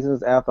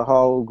seasons out the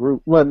whole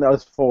group. Well, no,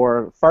 it's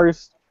for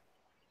first,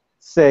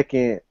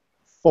 second,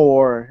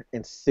 4,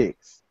 and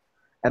 6.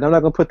 And I'm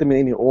not gonna put them in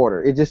any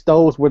order. It just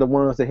those were the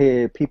ones that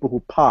had people who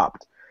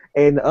popped,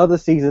 and the other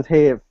seasons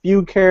had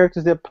few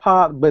characters that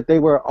popped, but they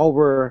were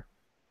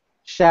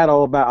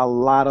overshadowed by a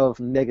lot of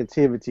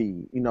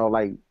negativity.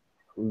 Like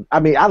I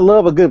mean, I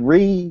love a good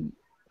read.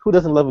 Who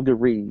doesn't love a good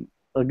read?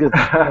 A good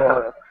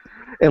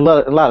and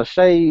a lot of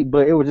shade,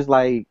 but it was just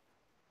like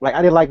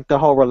I didn't like the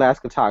whole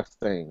Alaska Tox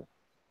thing.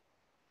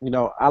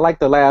 I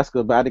liked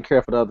Alaska, but I didn't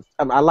care for the others.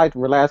 I liked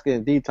Alaska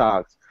and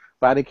Detox,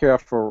 but I didn't care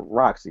for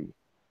Roxy.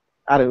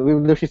 I didn't,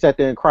 even though she sat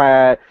there and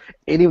cried,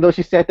 and even though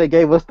she sat there and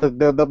gave us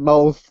the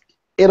most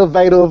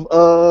innovative,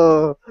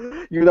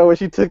 when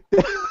she took.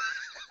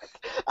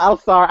 I'm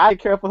sorry, I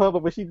didn't care for her,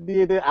 but when she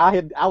did it,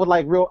 I was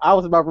like real. I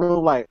was in my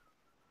room like,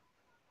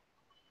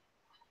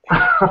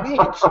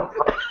 bitch.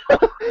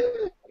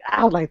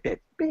 I was like that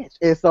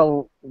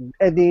bitch.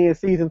 And then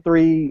season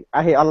 3,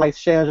 I like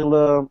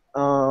Shangela,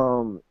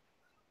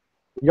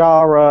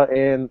 Yara,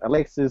 and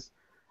Alexis.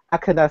 I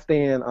could not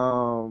stand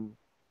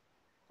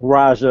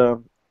Raja,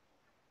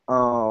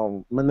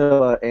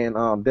 Manila,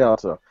 and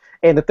Delta.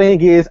 And the thing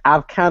is,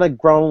 I've kind of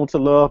grown to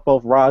love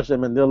both Raja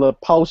and Manila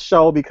post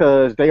show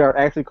because they are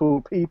actually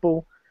cool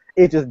people.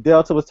 It just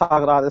Delta was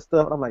talking all this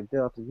stuff, and I'm like,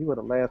 Delta, you were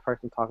the last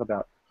person to talk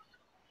about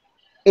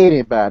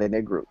anybody in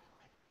that group.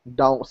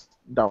 Don't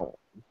don't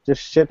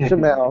just shut your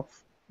mouth.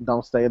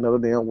 Don't say another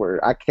damn word.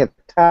 I can't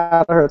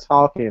tired of her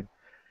talking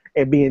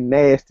and being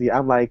nasty.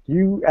 I'm like,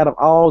 you out of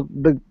all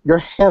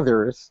your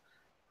Heathers,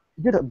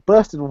 you're the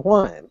busted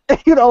one.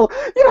 You don't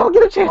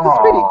get a chance to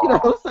speak. You know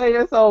Aww. what I'm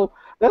saying? So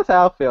that's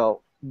how I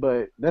felt.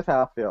 But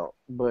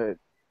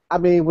I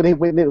mean, when he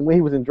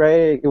was in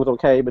drag, it was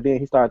okay. But then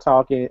he started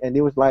talking, and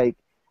it was like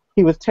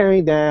he was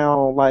tearing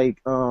down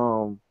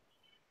wasn't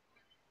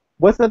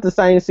that the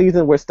same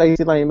season where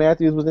Stacey Lane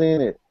Matthews was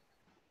in it?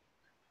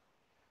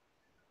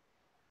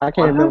 I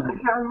can't Was it? I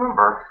remember. can't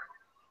remember.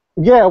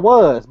 Yeah, it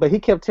was, but he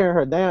kept tearing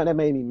her down. That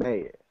made me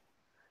mad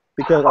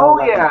because I'm Oh,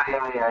 like, yeah.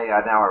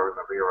 Now I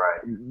remember. You're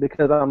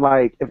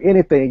right. if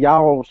anything,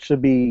 y'all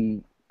should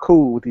be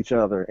cool with each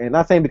other. And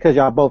not saying because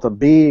y'all both are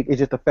big, it's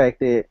just the fact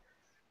that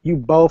you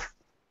both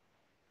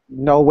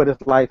know what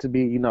it's like to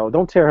be.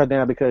 Don't tear her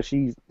down because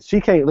she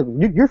can't look.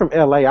 You're from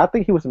LA. I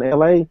think he was in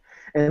LA,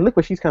 and look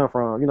where she's come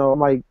from. I'm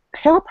like,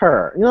 help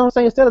her. You know what I'm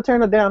saying? Instead of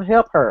tearing her down,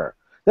 help her.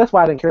 That's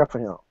why I didn't care for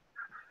him.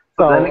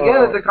 But then So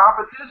again, it's a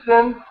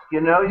competition. You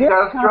yeah,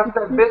 gotta stress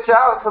that bitch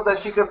out so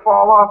that she can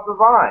fall off the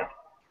vine.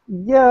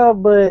 yeah,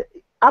 but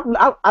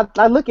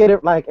I look at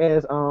it like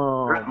as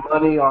There's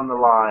money on the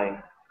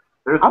line.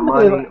 There's I'm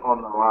looking at money it,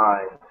 on the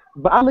line.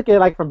 but I look at it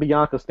like from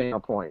Bianca's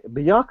standpoint.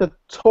 Bianca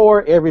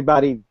tore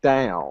everybody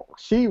down.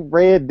 She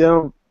read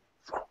them,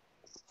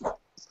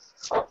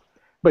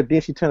 but then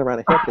she turned around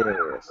and helped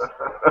their ass.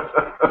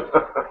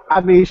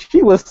 I mean, she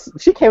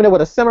came in there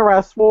with a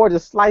samurai sword,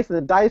 just slicing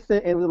and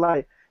dicing, and was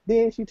like.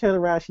 Then she turned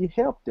around, she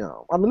helped them.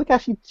 I mean, look how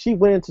she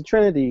went into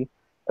Trinity,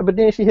 but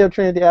then she helped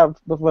Trinity out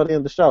before the end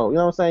of the show. You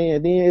know what I'm saying?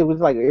 And then it was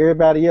like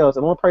everybody else,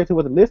 and one person who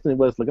wasn't listening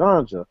was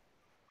Laganja,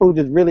 who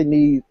just really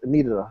needed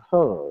a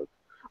hug.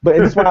 But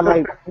that's why I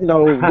like,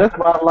 that's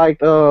why I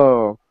liked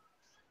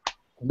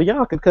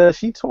Bianca because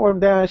she tore him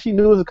down. She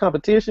knew it was a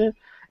competition.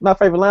 My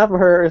favorite line from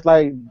her is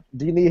like,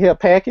 "Do you need help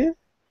packing?"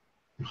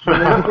 You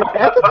know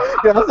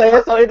what I'm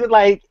saying? So it's just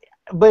like,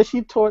 but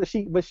she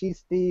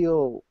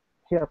still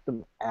helped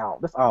them out.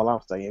 That's all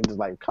I'm saying. Just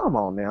like, come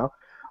on now.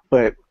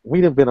 But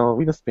we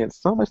done spent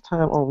so much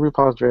time on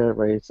RuPaul's Drag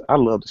Race. I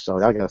love the show.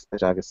 Y'all got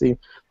y'all can see.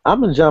 I'm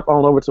gonna jump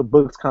on over to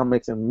books,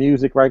 comics, and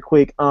music right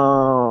quick.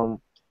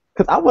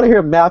 Because I want to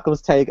hear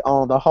Malcolm's take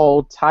on the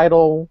whole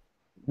title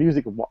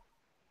music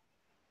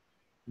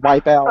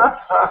wipeout.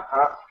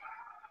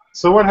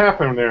 So what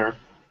happened there?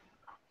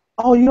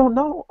 Oh, you don't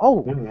know?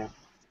 Oh, Mm.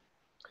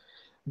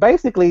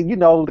 basically, you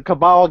know, the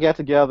cabal got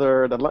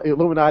together, the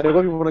Illuminati,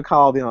 whatever you want to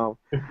call them.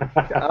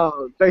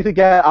 They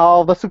got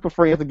all the super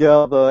friends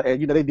together, and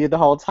you know they did the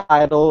whole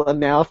title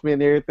announcement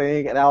and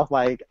everything. And I was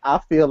like, I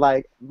feel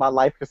like my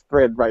life is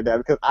threatened right now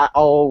because I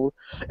own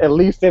at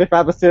least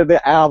 75% of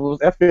their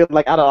albums. I feel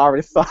like I don't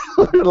already saw.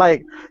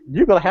 Like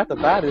you're gonna have to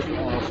buy this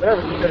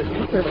service because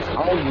you pretty much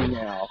own me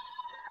now.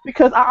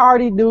 Because I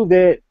already knew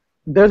that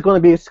there's gonna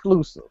be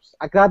exclusives.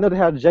 I know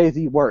how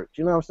Jay-Z works.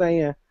 You know what I'm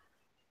saying?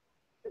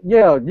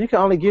 Yeah, you can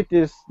only get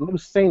this new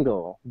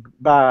single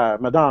by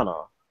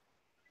Madonna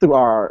through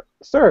our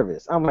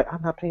service. I'm like,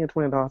 I'm not paying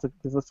 $20 to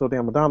listen to a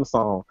damn Madonna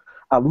song.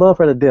 I love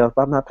her to death,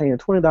 but I'm not paying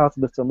 $20 to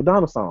listen to a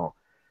Madonna song.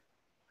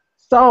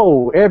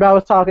 So everybody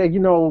was talking, you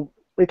know,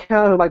 it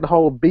kind of like the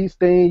whole Beats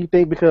thing. You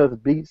think because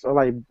Beats are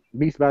like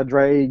Beats by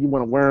Dre, you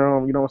want to wear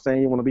them, you know what I'm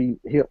saying? You want to be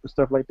hip and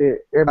stuff like that.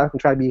 Everybody can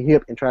try to be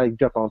hip and try to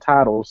jump on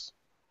titles,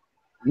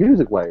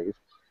 music wave.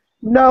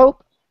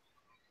 Nope.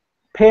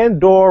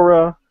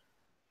 Pandora,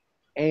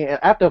 and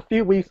after a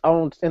few weeks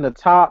on in the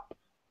top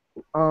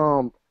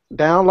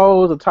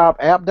downloads, the top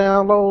app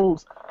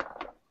downloads,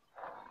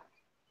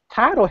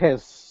 Tidal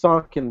has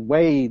sunken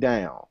way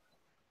down.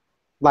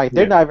 Like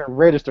they're Yeah. not even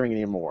registering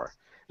anymore.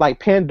 Like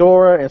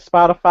Pandora and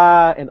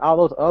Spotify and all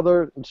those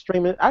other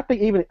streaming, I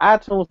think even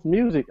iTunes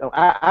Music,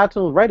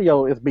 iTunes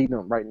Radio is beating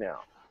them right now.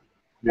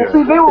 Well, Yeah.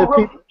 see, they were The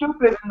real people,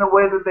 stupid in the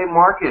way that they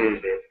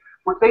marketed it.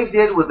 What they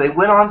did was they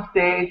went on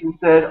stage and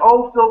said,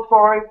 "Oh, feel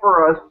sorry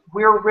for us.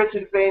 We're rich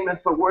and famous,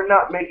 but we're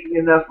not making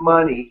enough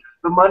money.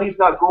 The money's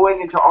not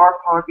going into our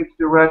pockets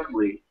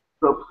directly.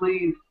 So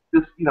please,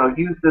 just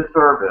use this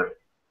service."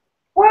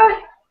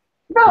 What?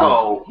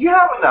 No, you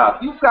have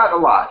enough. You've got a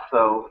lot.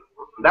 So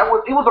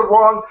it was a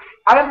wrong.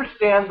 I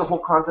understand the whole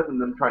concept of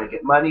them trying to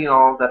get money and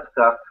all of that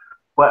stuff,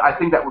 but I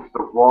think that was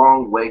the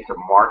wrong way to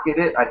market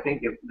it. I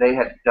think if they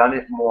had done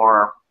it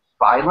more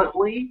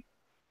silently,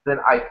 then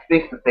I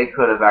think that they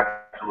could have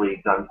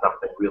actually done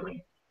something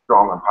really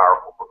strong and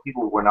powerful. But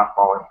people were not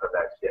falling for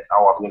that shit.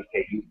 Oh, I'm going to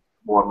pay you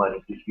more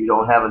money because you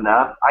don't have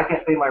enough. I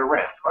can't pay my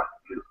rent. Fuck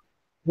you.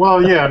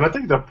 Well, yeah, and I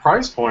think the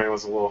price point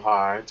was a little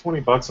high.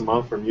 $20 a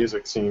month for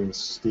music seems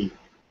steep.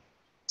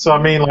 So I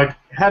mean, like,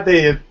 had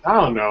they, I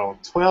don't know,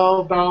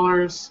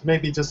 $12,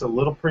 maybe just a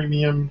little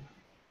premium.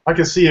 I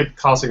could see it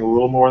costing a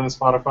little more than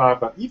Spotify,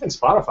 but even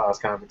Spotify is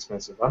kind of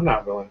expensive. I'm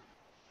not willing.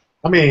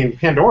 I mean,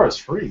 Pandora's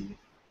free,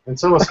 and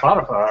so is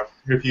Spotify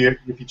if you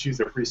choose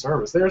their free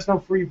service. There's no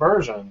free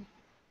version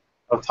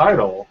of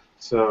Tidal,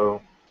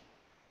 so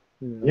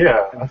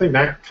yeah, I think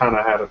that kind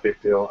of had a big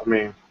deal. I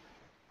mean,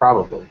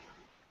 probably.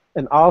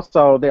 and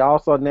also they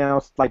also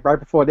announced like right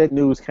before that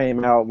news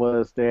came out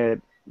was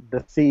that the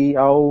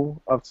CEO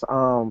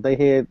of they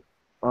had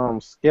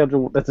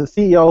scheduled that's the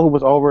CEO who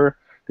was over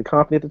the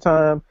company at the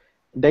time.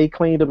 They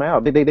cleaned him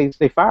out.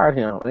 They fired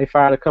him. They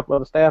fired a couple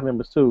other staff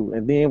members too.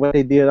 And then when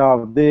they did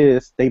all of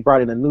this, they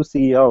brought in a new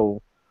CEO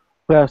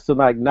who has to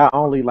like not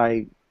only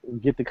like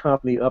get the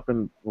company up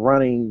and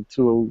running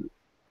to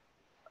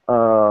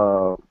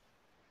a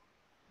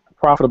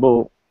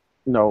profitable,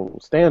 you know,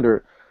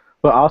 standard,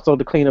 but also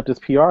to clean up this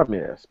PR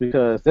mess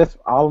because that's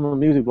all of the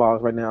music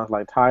blogs right now. Is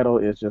like Tidal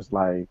is just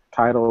like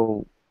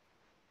Tidal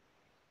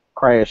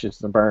crashes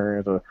and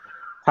burns or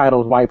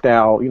Tidal's wiped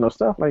out, you know,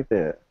 stuff like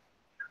that.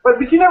 But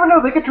you never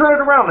know. They could turn it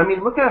around. I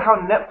mean, look at how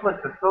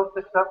Netflix is so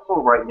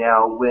successful right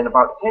now. When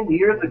about 10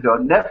 years ago,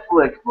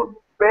 Netflix was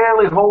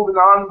barely holding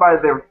on by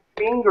their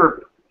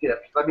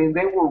fingertips. I mean,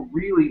 they were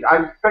really. I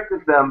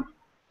expected them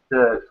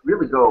to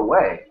really go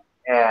away,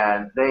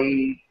 and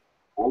they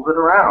pulled it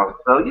around.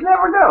 So you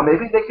never know.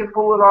 Maybe they can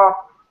pull it off.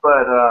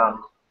 But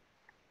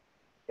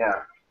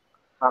yeah,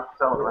 not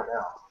selling right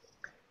now.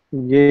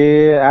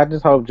 Yeah, I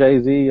just hope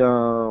Jay-Z.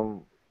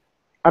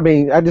 I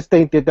mean, I just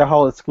think that the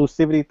whole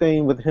exclusivity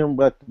thing with him,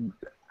 but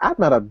I'm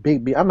not a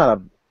I'm not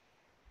a.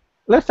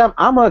 Let's say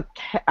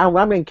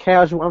I'm in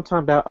casual. I'm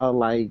talking about a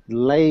like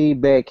laid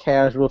back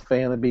casual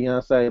fan of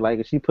Beyonce. Like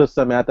if she puts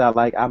something out there,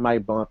 like I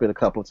might bump it a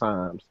couple of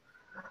times.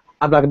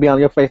 I'm not gonna be on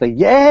your face like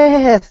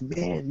yes,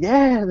 man,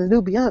 yeah, the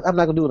new Beyonce. I'm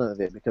not gonna do none of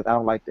that because I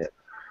don't like that.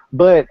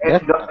 But Hey,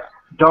 that's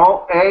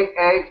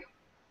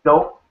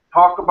don't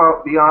talk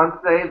about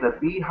Beyonce. The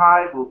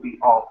Beehive will be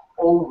all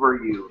over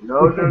you.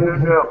 No, no, no,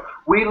 no.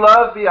 We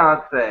love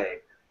Beyonce.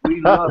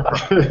 We love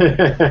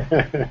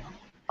her.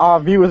 our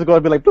viewers are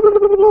gonna be like, "Bloop,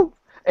 bloop, bloop, bloop,"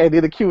 and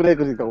then the Q&A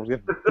goes,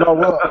 just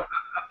blow up.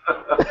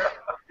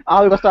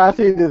 All we're gonna start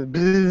seeing is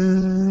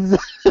bzzz.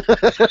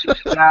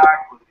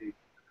 Exactly.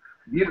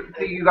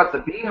 You got the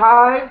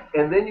Beehive,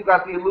 and then you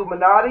got the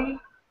Illuminati.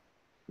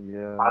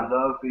 Yeah. I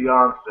love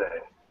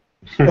Beyonce.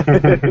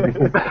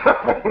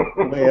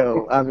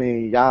 Well, I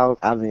mean, y'all.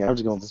 I mean, I'm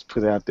just gonna just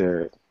put it out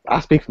there. I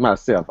speak for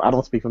myself. I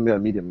don't speak for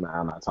media man.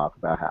 I'm not talking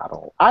about how I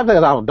don't. I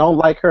think I don't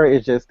like her.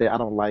 It's just that I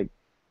don't like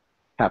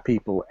how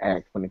people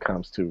act when it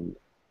comes to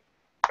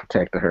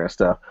protecting her and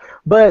stuff.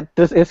 But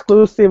this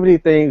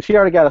exclusivity thing, she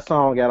already got a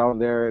song out on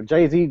there.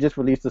 Jay-Z just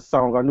released a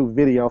song or a new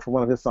video for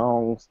one of his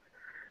songs.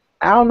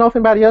 I don't know if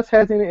anybody else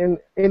has any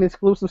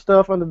exclusive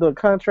stuff under the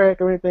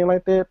contract or anything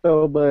like that,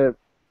 though, but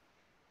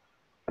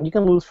you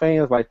can lose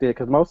fans like that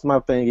because most of my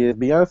thing is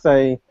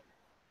Beyonce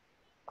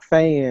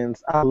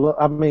fans,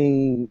 I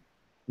mean,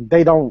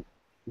 they don't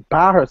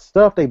buy her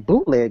stuff, they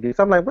bootleg it.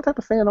 So I'm like, what type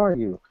of fan are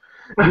you?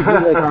 You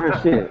bootleg her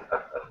shit.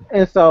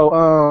 And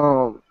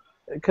so,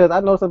 because I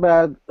know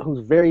somebody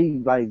who's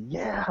very like,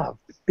 yeah,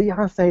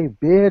 Beyonce,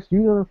 bitch,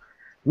 you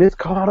Miss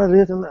Carter,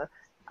 this and that.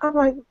 I'm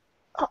like,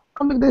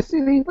 I'm looking at this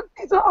CD, but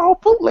these are all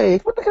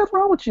bootlegs. What the hell's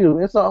wrong with you?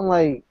 And so I'm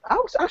like,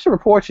 I should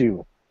report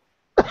you.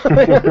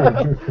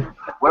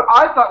 What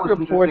I thought was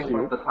interesting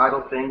about the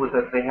title thing was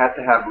that they had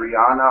to have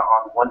Rihanna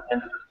on one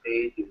end of the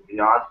stage and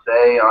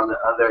Beyonce on the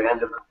other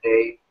end of the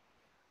stage.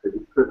 Because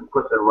you couldn't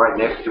put them right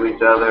next to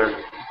each other.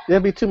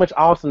 There'd be too much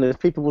awesomeness.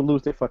 People would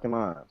lose their fucking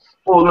minds.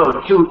 Well, no,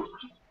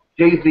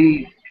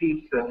 Jay-Z's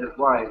piece and his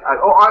wife.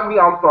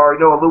 I'm sorry.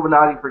 No,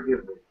 Illuminati,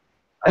 forgive me.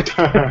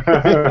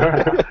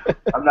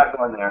 I'm not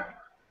going there.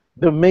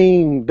 The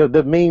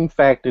meme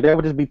factor. There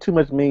would just be too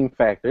much meme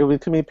factor. There would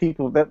be too many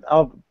people that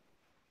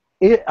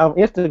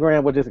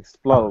Instagram would just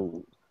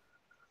explode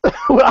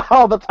with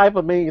all the type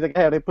of memes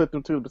they put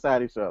them two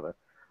beside each other.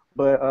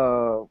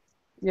 But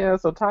yeah,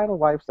 so Tidal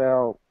wipes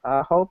out.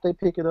 I hope they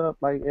pick it up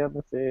like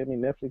Evan said. I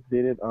mean, Netflix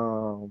did it.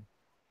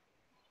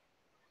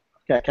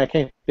 I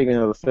can't think of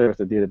another service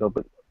that did it though,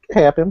 but it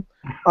happened.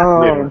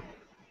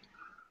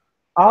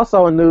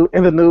 Also in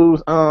the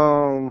news,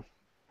 the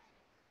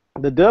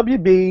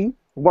WB.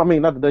 Well, I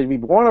mean, not the WB,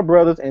 but Warner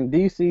Brothers and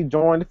DC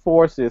joined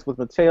forces with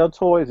Mattel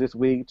Toys this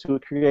week to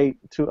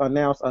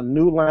announce a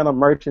new line of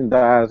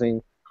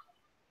merchandising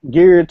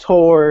geared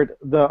toward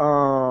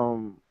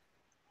girls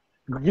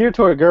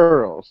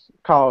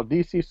called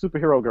DC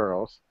Superhero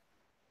Girls.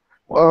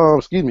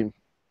 Excuse me.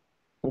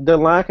 The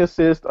line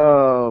consists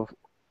of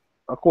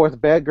course,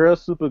 Batgirl,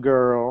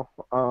 Supergirl.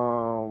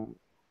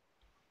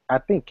 I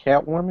think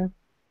Catwoman.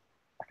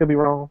 I could be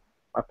wrong.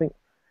 I think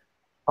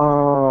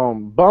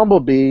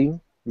Bumblebee.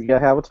 You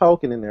gotta have a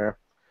token in there.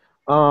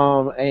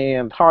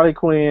 And Harley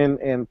Quinn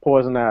and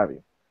Poison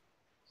Ivy.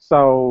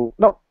 So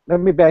no, let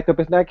me back up.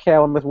 It's not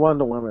Catwoman. It's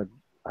Wonder Woman.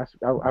 I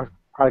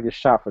probably get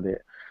shot for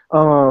that.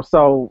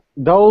 So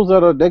those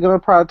they're gonna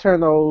probably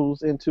turn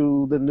those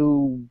into the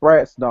new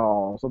Bratz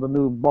dolls or the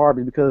new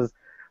Barbie because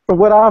from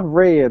what I've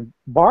read,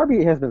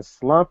 Barbie has been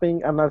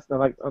slumping. I'm not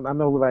like I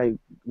know like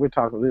we're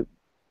talking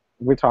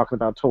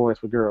about toys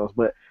for girls,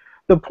 but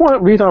the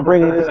reason I'm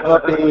bringing this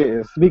up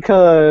is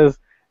because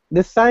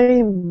the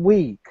same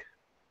week,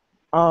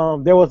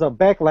 there was a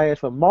backlash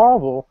for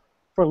Marvel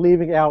for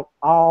leaving out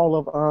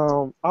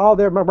all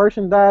their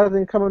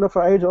merchandising coming up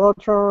for Age of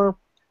Ultron,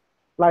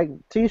 like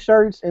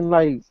T-shirts and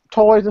like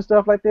toys and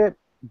stuff like that.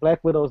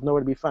 Black Widow is nowhere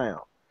to be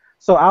found.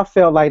 So I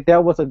felt like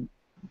that was a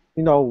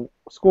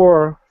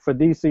score for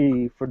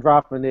DC for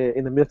dropping it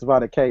in the midst of all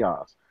the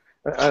chaos,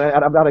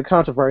 about a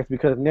controversy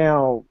because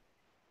now,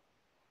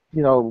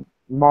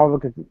 Marvel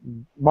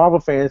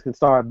fans can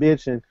start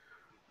bitching.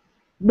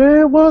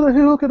 Man, why the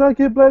hell can I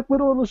get Black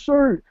Widow on the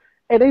shirt?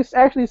 And they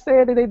actually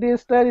said that they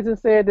did studies and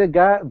said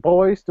that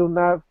boys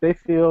they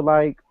feel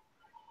like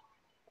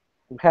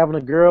having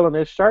a girl on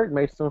their shirt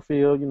makes them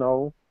feel,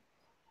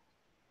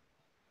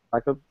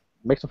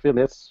 makes them feel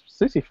less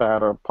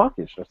sissified or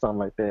punkish or something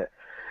like that.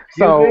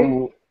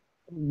 So,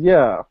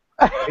 yeah.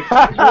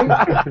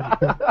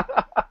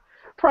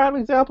 Prime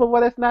example of why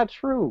that's not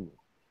true.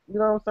 You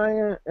know what I'm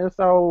saying? And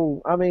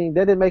so, I mean,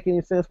 that didn't make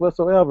any sense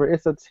whatsoever.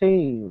 It's a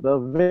team, the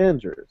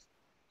Avengers.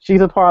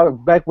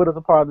 Black Widow's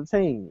a part of the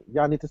team.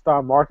 Y'all need to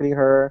start marketing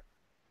her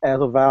as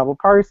a viable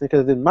person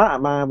because in my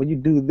mind, when you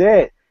do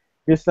that,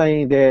 you're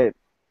saying that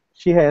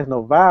she has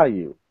no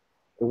value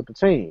with the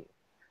team.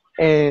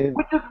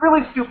 Which is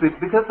really stupid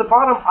because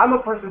I'm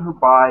a person who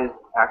buys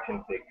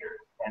action figures.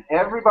 And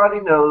everybody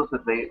knows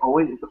that you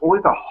always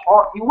have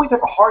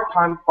a hard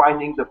time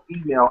finding the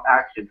female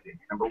action figure.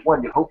 Number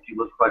one, you hope she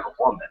looks like a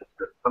woman,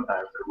 because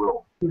sometimes they're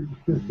real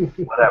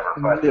whatever.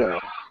 But yeah.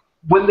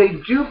 When they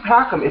do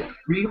pack them, it's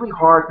really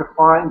hard to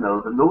find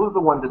those, and those are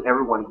the ones that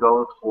everyone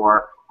goes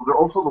for. They're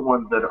also the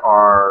ones that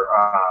are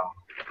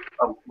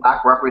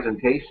lack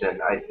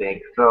representation, I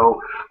think.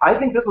 So I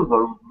think this was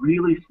a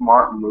really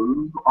smart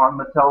move on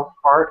Mattel's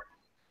part.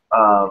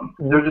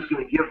 They're just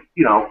going to give,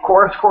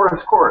 chorus.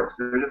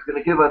 They're just going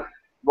to give us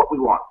what we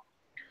want.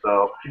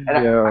 So,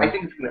 and yeah. I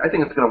think it's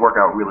going to work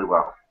out really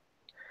well.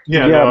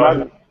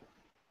 Yeah.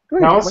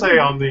 I'll say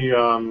on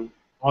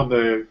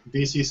the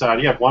DC side,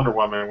 you have Wonder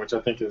Woman, which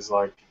I think is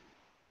like,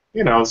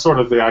 sort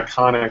of the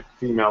iconic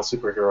female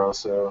superhero.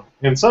 So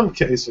in some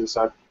cases,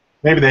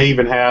 maybe they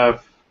even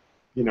have,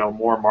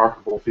 more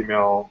marketable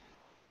female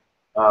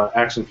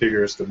action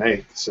figures to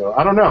make. So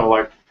I don't know,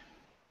 like,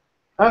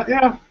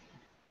 yeah,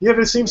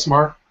 it seems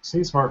smart.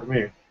 Seems smart to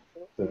me.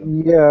 So.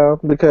 Yeah,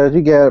 because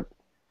you get,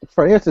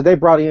 for instance, they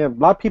brought in a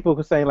lot of people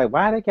were saying like,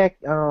 why they got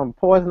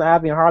Poison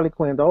Ivy and Harley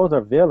Quinn? Those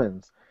are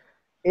villains.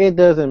 It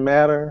doesn't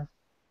matter.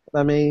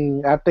 I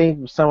mean, I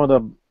think some of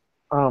the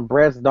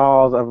Bratz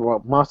dolls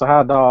or Monster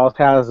High dolls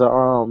has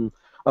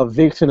a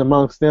vixen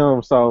amongst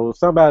them, so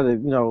somebody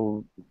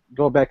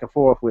go back and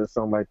forth with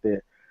something like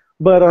that.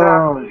 But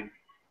Exactly.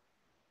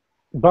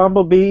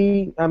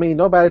 Bumblebee, I mean,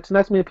 nobody,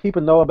 not too many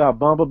people know about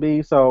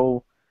Bumblebee,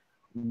 so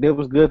it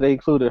was good they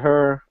included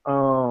her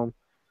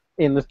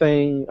in the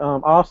thing.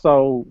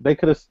 Also, they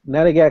could have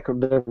now they got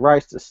the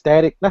rights to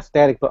Static, not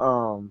Static, but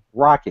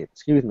Rocket,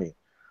 excuse me.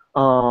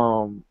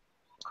 Um,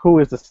 who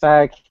is the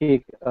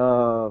sidekick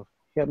of?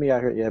 Help me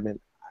out here, Evan.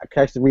 I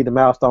catch to read the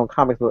Milestone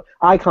comics book.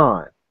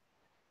 Icon.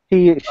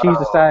 She's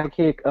the Oh,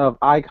 sidekick of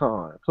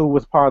Icon, who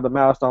was part of the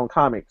Milestone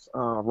Comics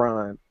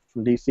run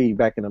from DC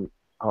back in the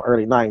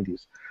early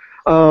 '90s.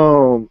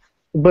 Um,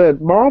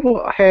 but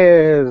Marvel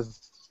has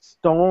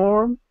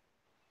Storm,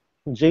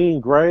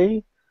 Jean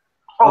Grey.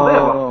 oh, they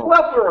have a Um,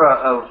 plethora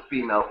of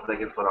females they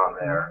can put on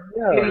there.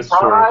 yeah, Kitty That's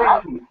true.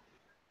 Pryde,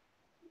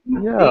 yeah,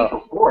 Mystique,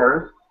 of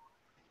course.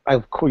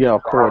 yeah,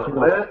 of course. Scarlet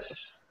Witch.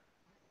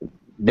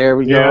 There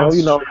we Yeah, go.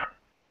 that's true.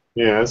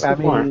 Yeah, that's a I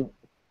good point. mean,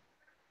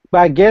 but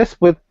I guess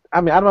with,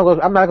 I mean, I'm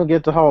not gonna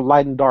get the whole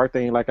light and dark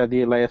thing like I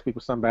did last week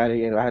with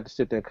somebody, and I had to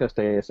sit there and cuss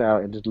their ass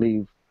out and just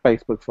leave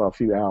Facebook for a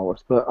few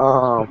hours. But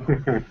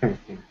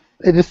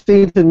it just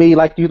seems to me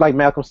like like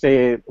Malcolm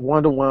said,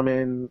 Wonder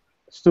Woman,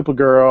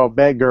 Supergirl,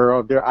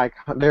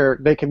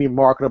 Batgirl, they can be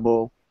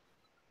marketable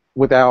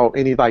without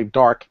any like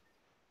dark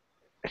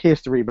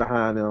history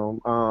behind them.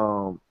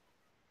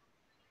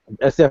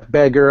 Except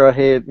Batgirl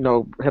had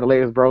her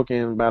legs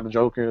broken by the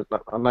Joker.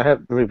 I'm not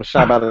had was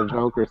shot by the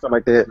Joker or something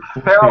like that.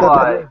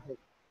 Paralyzed.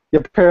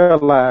 You're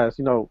paralyzed.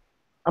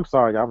 I'm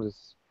sorry. I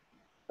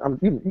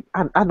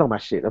know my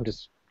shit. I'm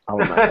just I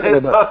don't know.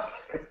 It's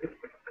okay.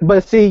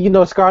 But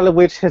see, Scarlet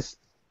Witch has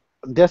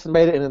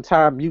decimated an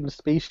entire mutant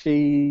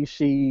species.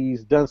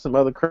 She's done some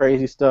other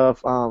crazy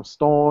stuff.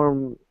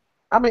 Storm.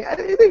 I mean,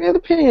 it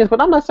depends,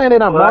 but I'm not saying they're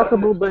not But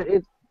marketable. But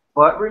it's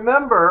But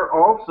remember,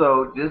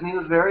 also, Disney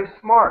was very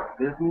smart.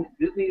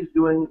 Disney is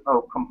doing a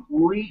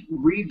complete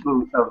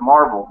reboot of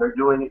Marvel. They're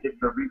doing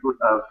it's a reboot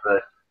of the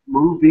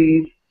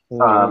movies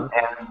mm,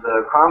 and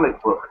the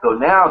comic books. So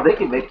now they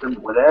can make them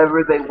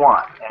whatever they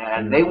want,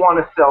 and they want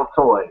to sell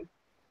toys.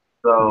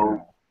 yeah,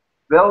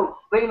 So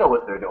they know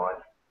what they're doing.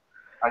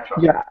 I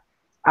trust yeah.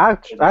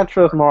 I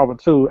trust Marvel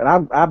too, and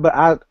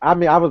I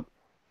mean I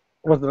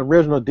was an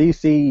original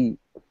DC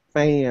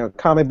fan,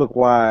 comic book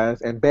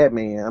wise, and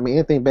Batman. I mean,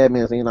 anything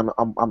Batman's in,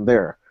 I'm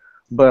there.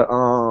 But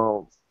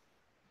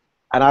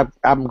and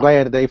I'm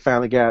glad that they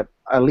finally got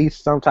at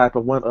least some type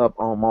of one up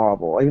on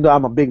Marvel. Even though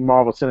I'm a big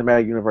Marvel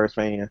Cinematic Universe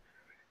fan,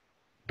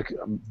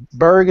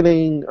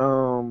 burgeoning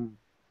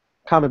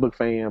comic book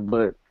fan.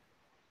 But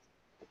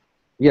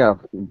yeah,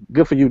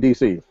 good for you,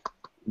 DC.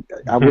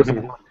 I will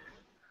support.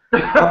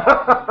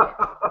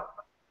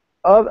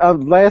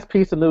 Last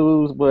piece of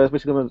news was,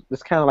 which is gonna,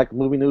 it's kind of like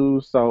movie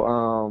news.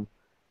 So,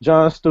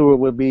 John Stewart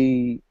would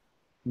be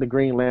the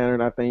Green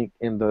Lantern, I think,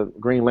 in the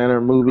Green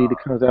Lantern movie that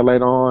comes out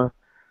later on.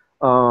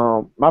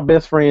 My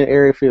best friend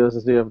Eric feels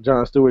as if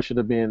John Stewart should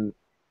have been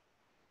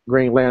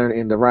Green Lantern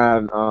in the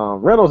Ryan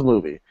Reynolds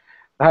movie.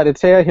 I had to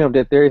tell him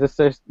that there is a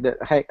such that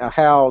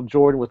Hal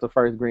Jordan was the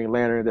first Green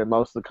Lantern. That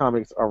most of the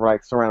comics are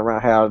like surrounded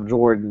around Hal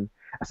Jordan.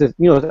 I said,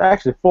 it's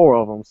actually four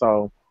of them.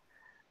 So,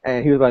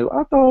 and he was like,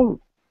 I thought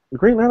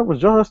Green Lantern was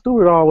John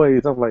Stewart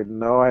always. I was like,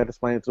 no. I had to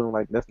explain to him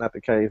like that's not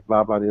the case.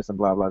 Blah blah this and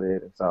blah blah that.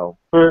 And so,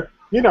 But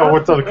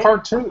with the I'm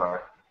cartoon,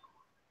 sorry.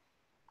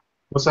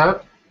 what's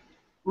that?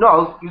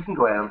 No, you can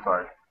go ahead. I'm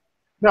sorry.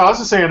 No, I was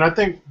just saying. I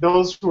think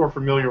those who are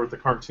familiar with the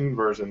cartoon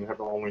version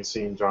have only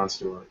seen Jon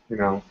Stewart,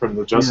 from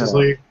the Justice yeah,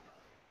 League.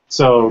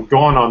 So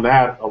going on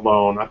that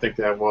alone, I think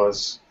that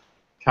was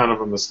kind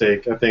of a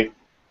mistake. I think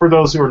for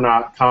those who are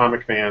not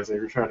comic fans, they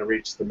were trying to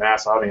reach the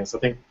mass audience. I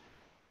think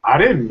I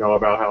didn't know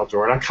about Hal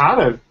Jordan. I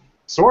kind of,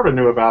 sort of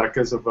knew about it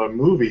because of a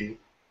movie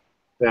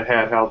that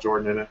had Hal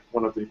Jordan in it,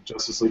 one of the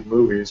Justice League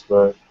movies.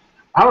 But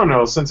I don't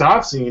know. Since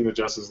I've seen the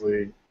Justice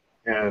League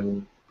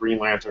and Green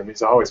Lantern,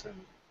 he's always been,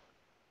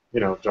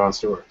 Jon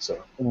Stewart.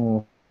 So. hmm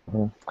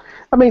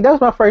I mean, that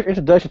was my first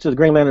introduction to the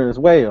Green Lantern as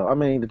well. I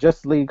mean, the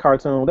Justice League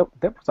cartoon,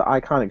 that was an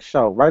iconic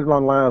show, right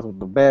along the lines with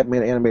the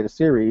Batman animated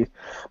series.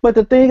 But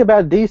the thing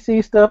about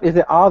DC stuff is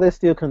that all that's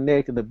still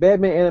connected. The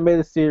Batman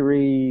animated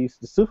series,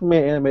 the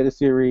Superman animated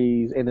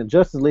series, and the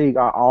Justice League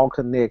are all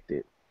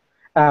connected.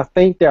 I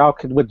think they're all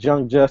with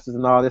Young Justice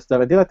and all this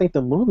stuff. And then I think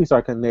the movies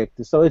are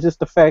connected. So it's just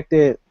the fact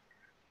that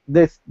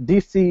this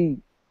DC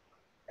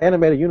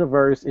animated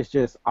universe is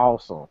just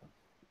awesome.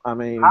 I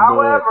mean, but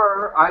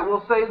However, I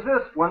will say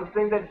this. One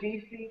thing that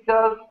DC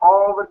does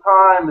all the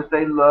time is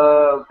they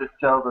love to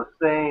tell the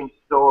same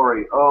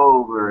story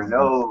over and Mhm.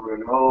 over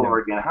and Yeah. over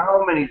again.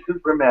 How many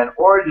Superman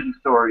origin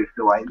stories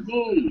do I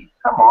need?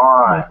 Come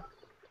Yeah. on.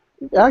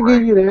 I give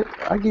Right. you that.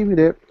 I give you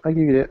that. I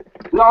give you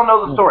that. We all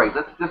know the Mm. story.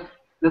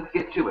 Let's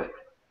get to it.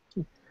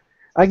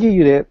 I give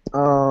you that.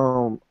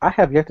 I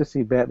have yet to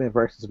see Batman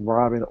versus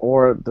Robin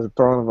or the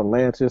Throne of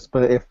Atlantis,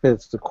 but if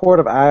it's the Court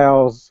of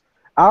Owls,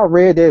 I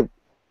read that.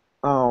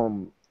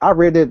 I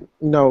read that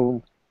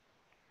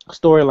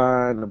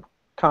storyline, the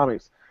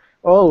comics.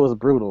 Oh, it was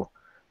brutal.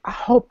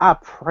 I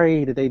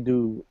pray that they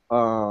do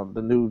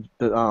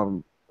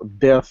the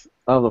death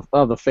of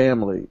the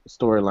family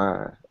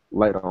storyline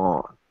later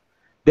on.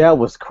 That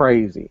was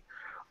crazy.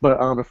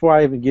 But before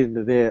I even get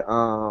into that,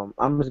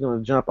 I'm just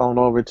gonna jump on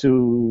over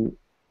to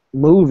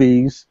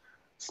movies.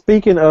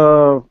 Speaking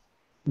of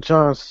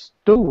Jon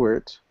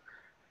Stewart,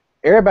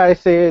 everybody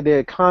said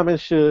that Common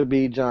should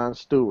be Jon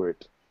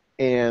Stewart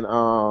in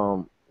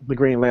the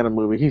Green Lantern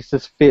movie. He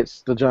just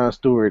fits the Jon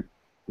Stewart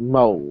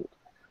mold.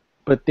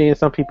 But then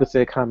some people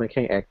said Common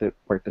can't act it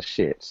worth the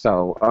shit.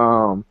 So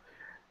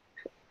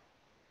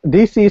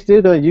DC is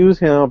still gonna use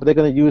him, but they're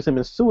gonna use him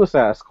in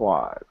Suicide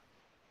Squad.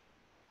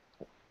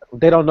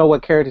 They don't know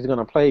what character he's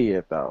gonna play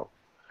yet though.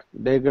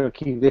 They're gonna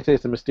keep. They say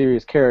it's a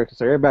mysterious character,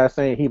 so everybody's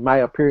saying he might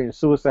appear in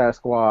Suicide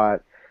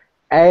Squad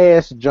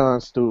as Jon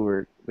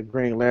Stewart, the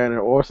Green Lantern,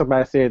 or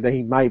somebody said that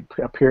he might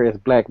appear as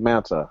Black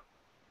Manta.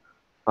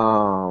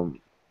 So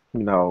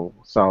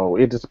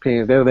it just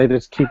depends. They're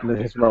just keeping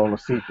his role a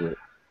secret.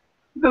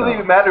 It doesn't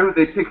even matter who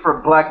they pick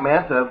for Black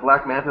Manta.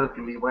 Black Manta's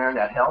gonna be wearing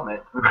that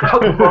helmet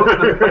throughout most of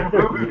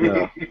the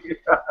movie.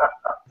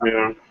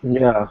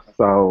 Yeah.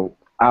 So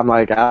I'm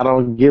like, I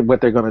don't get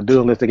what they're gonna do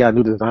unless they got a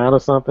new design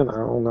or something. I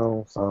don't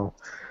know. So,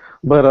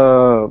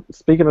 but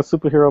speaking of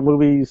superhero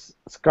movies,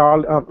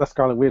 not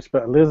Scarlet Witch,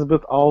 but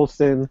Elizabeth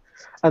Olsen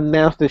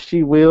announced that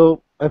she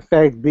will, in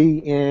fact, be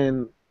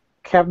in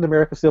Captain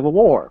America: Civil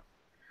War,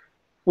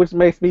 which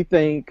makes me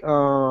think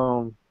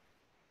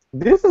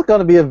this is going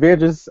to be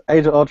Avengers: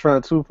 Age of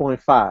Ultron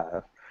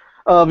 2.5,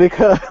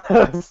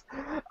 because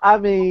I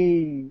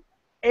mean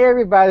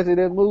everybody's in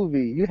that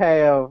movie. You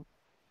got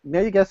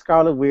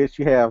Scarlet Witch,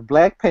 you have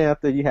Black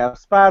Panther, you have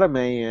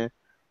Spider-Man,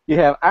 you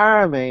have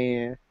Iron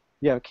Man,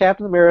 you have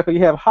Captain America,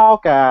 you have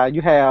Hawkeye,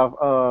 you have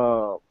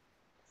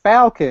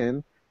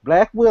Falcon,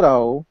 Black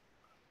Widow.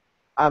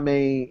 I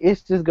mean,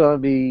 it's just going to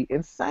be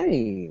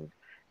insane.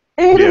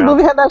 And this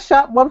movie has not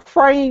shot one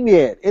frame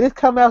yet. It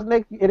comes out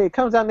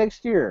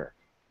next year.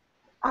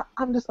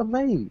 I'm just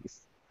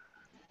amazed.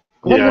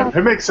 Yeah,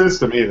 it makes sense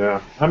to me though.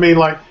 I mean,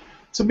 like,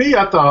 to me,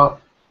 I thought,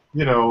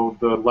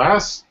 the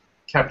last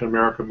Captain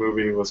America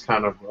movie was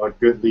kind of a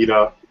good lead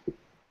up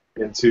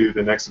into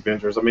the next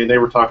Avengers. I mean, they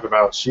were talking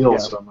about S.H.I.E.L.D.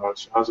 so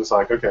much. I was just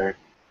like, okay.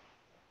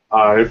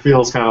 It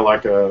feels kind of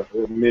like a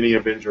mini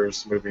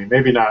Avengers movie.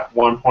 Maybe not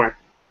 1.5,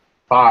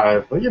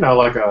 but,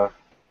 like a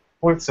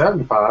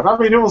 0.75. I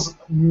mean, it was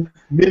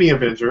mini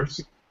Avengers.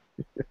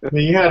 I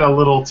mean, you had a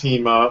little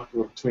team up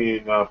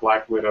between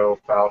Black Widow,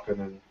 Falcon,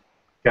 and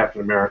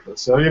Captain America.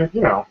 So, and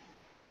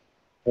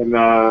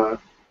no,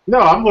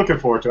 I'm looking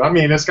forward to it. I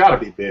mean, it's got to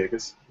be big.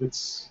 It's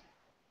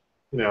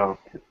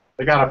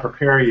they got to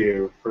prepare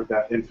you for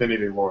that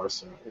Infinity War.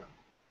 So,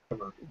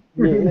 come on.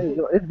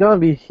 Yeah, it's gonna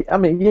be. I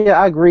mean, yeah,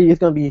 I agree. It's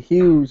gonna be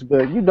huge,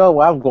 but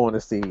I'm going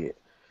to see it.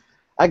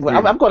 I'm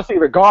going to see it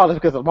regardless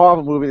because of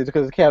Marvel movies,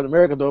 because it's Captain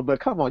America, though. But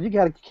come on,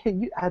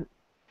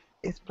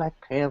 it's Black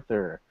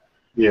Panther.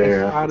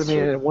 Yeah,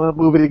 Spider-Man in one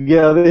movie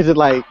together. It's just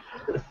like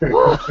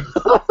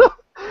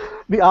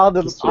be all of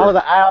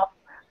the out.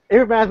 It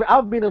reminds me.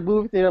 I've been in a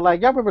movie theater.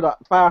 Like, y'all remember the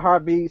Five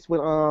Heartbeats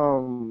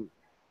when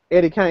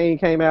Eddie Kane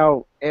came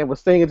out and was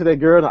singing to that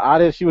girl in the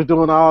audience. She was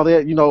doing all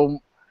that.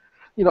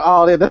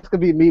 All that. That's gonna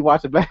be me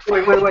watching Black.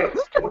 Wait.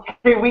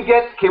 Can we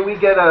get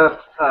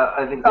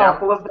an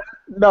example of that?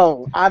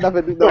 No, I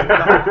never do. No,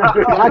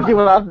 I give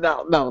it up.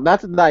 No, not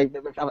tonight.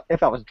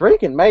 If I was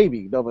drinking,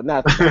 maybe. No, but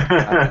not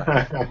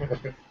tonight.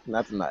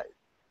 Not tonight.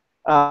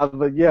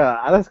 But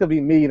yeah, that's gonna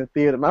be me in the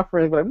theater. My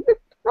friends were like,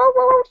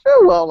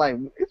 I'm like,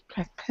 it's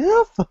Black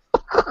Panther.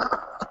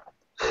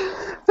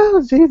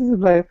 Oh, Jesus,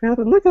 Black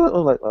Panther. Look at it.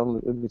 I'm like,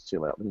 let me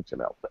chill out.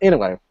 But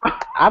anyway,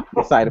 I'm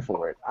excited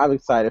for it.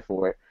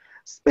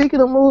 Speaking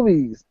of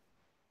movies,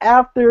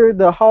 after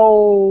the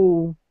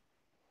whole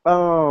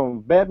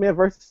Batman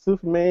versus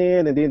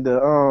Superman, and then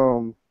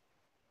the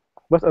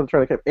what's the other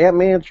trailer?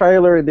 Ant-Man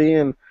trailer, and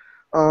then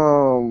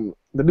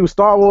the new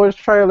Star Wars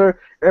trailer.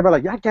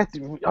 Everybody like,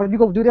 are you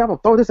gonna do that? I'm gonna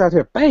throw this out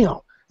here. Bam,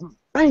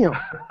 bam.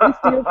 We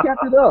still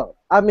kept it up.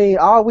 I mean,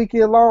 all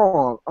weekend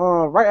long.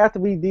 Right after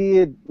we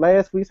did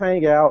last week's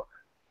hangout,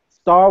 the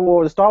Star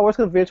Wars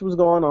convention was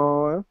going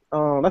on.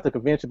 Not the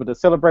convention, but the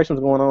celebration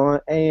was going on,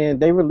 and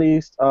they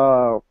released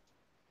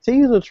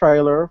teaser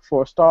trailer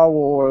for Star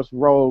Wars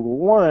Rogue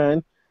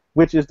One,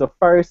 which is the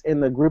first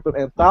in the group of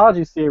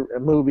anthology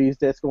movies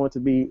that's going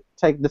to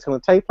take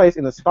place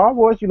in the Star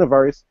Wars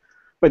universe,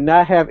 but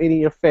not have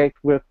any effect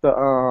with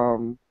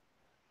the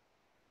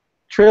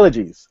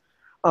trilogies.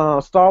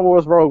 Star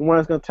Wars Rogue One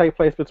is going to take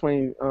place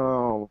between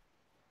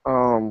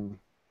Attack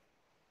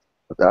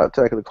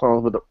of the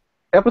Clones, but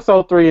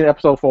Episode 3 and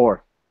Episode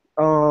 4.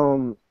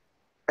 And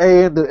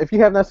if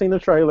you have not seen the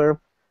trailer,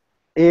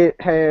 it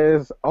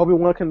has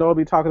Obi-Wan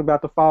Kenobi talking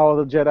about the fall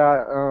of the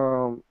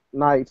Jedi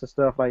Knights and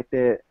stuff like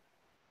that.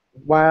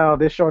 Wow,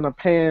 they're showing a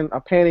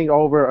panning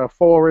over a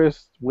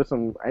forest with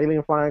some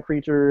alien flying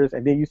creatures,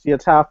 and then you see a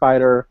TIE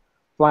fighter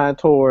flying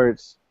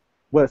towards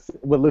what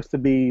looks to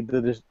be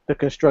the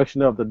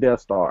construction of the Death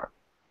Star.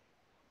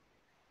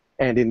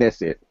 And then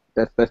that's it.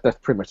 That's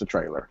pretty much the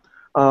trailer.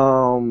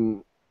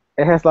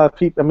 It has a lot of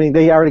people. I mean,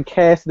 they already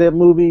cast that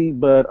movie,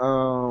 but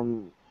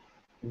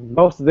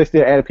most of they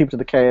still added people to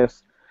the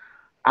cast.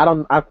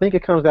 I think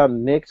it comes out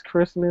next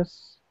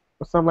Christmas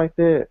or something like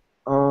that.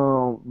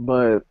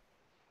 But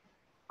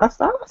I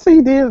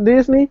see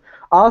Disney.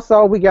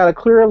 Also, we got a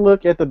clearer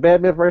look at the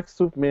Batman vs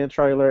Superman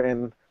trailer,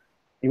 and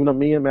even though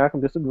me and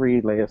Malcolm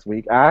disagreed last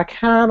week, I'm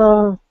kind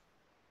of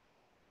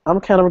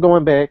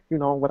going back. You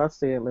know what I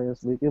said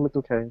last week. It looked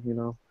okay. You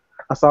know,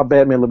 I saw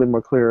Batman a little bit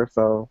more clear,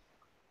 so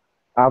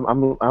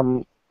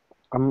I'm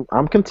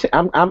content.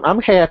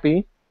 I'm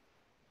happy.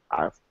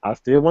 I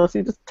still want to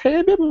see just a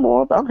tad bit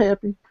more, but I'm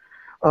happy.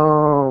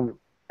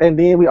 And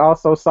then we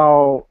also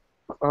saw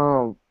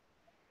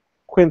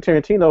Quentin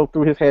Tarantino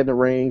threw his hat in the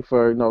ring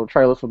for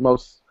trailers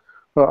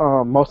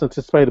for most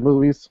anticipated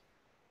movies.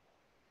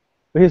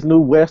 His new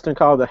western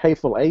called The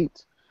Hateful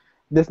Eight.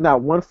 There's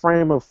not one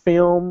frame of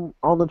film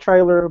on the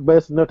trailer, but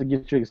it's enough to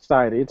get you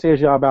excited. It tells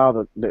you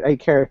about the 8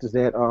 characters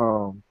that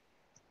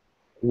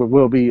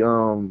will be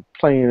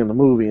playing in the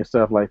movie and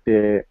stuff like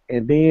that.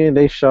 And then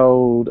they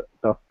showed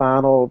the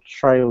final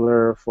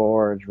trailer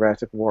for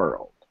Jurassic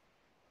World.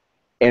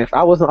 And if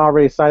I wasn't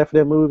already excited for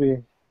that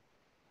movie,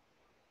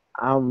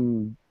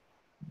 I'm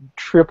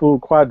triple,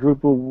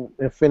 quadruple,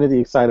 infinity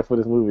excited for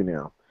this movie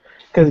now,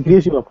 because it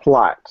gives you a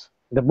plot.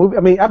 The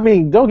movie, I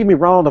mean, don't get me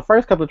wrong. The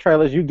first couple of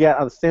trailers, you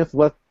get a sense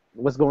of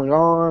what's going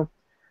on,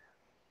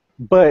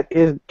 but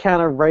it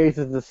kind of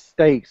raises the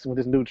stakes with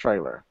this new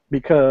trailer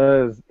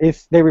because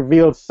they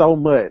revealed so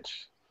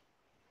much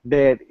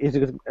that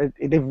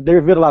they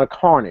revealed a lot of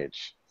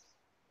carnage.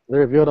 They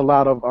revealed a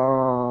lot of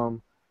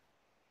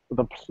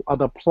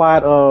the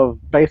plot of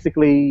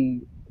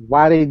basically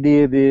why they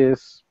did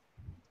this.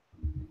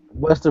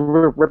 What's the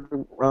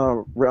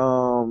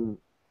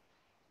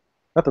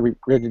not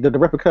the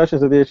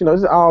repercussions of this? You know,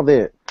 it's all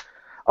that.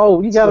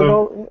 Oh, you gotta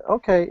go.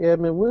 Okay,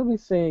 Edmund, we'll be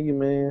seeing you,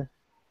 man.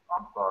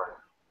 I'm sorry.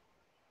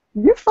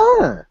 You're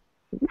fine.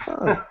 You're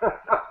fine.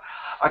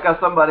 I got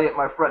somebody at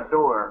my front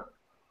door.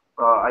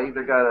 I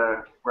either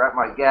gotta grab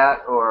my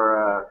gat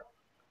or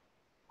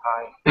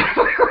hi.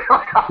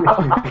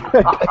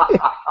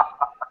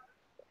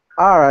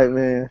 All right,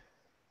 man.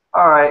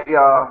 All right,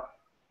 y'all.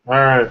 All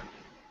right.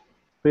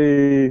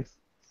 Peace.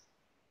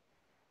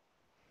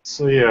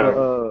 So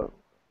yeah.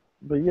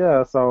 But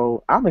yeah,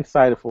 so I'm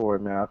excited for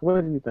it now.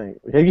 What do you think?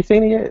 Have you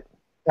seen it yet?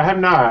 I have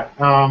not.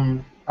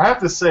 I have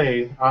to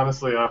say,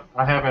 honestly, I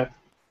haven't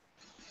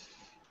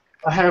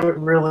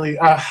really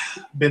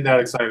been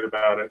that excited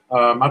about it.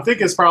 I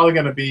think it's probably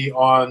going to be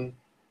on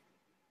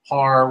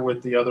par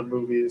with the other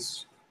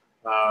movies.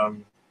 But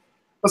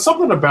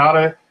something about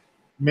it,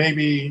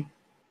 maybe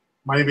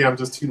I'm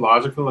just too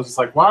logical. It's just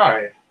like,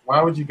 why?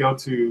 Why would you go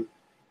to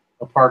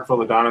a park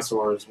full of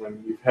dinosaurs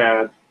when you've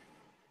had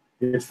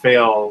it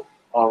fail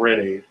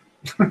already?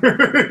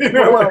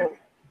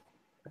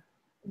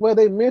 Well,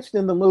 they mentioned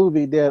in the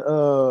movie that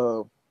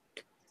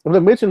they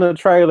mentioned in the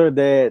trailer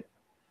that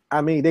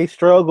they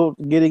struggled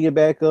getting it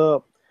back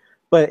up,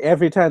 but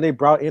every time they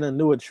brought in a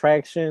new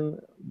attraction,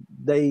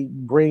 they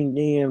bring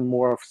in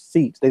more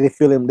seats. They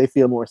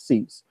fill more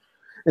seats,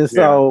 and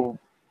so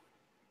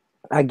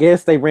I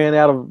guess they ran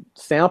out of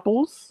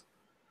samples,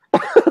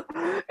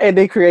 and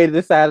they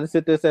decided to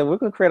sit there and say, we're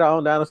gonna create our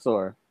own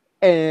dinosaur.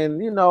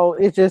 And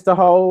it's just the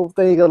whole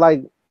thing of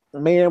like,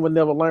 man would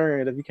never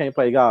learn if you can't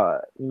play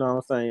God. You know what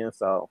I'm saying?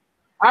 So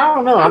I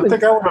don't know. I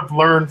think I would have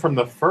learned from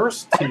the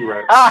first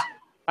T-Rex.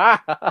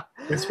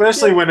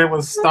 Especially when it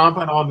was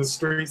stomping on the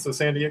streets of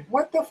San Diego.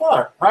 What the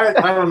fuck? I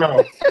don't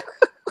know.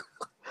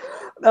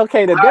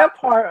 Okay, that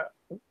part.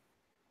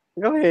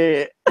 Go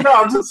ahead. No,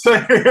 I'm just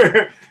saying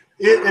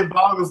it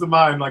boggles the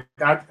mind. Like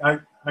I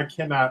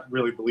cannot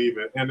really believe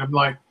it. And I'm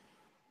like,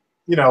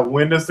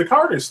 when does the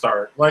carnage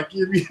start? Like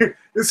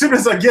as soon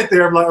as I get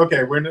there, I'm like,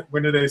 okay, when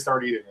do they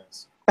start eating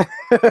this? I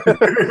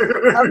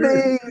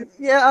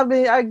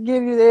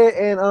give you that,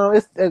 and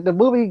it's the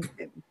movie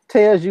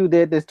tells you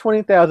that there's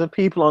 20,000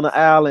 people on the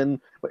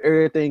island where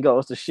everything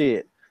goes to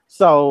shit.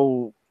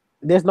 So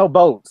there's no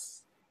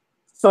boats.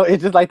 So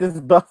it's just like this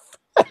buffet.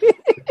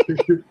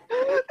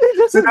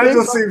 That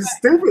just seems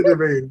stupid to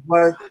me.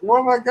 Like,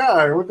 oh my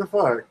god, what the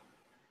fuck?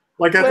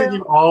 Like, I think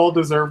you all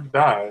deserve to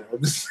die.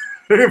 I'm just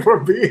for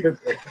being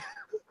there.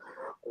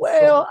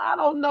 Well, I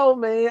don't know,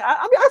 man.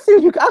 I see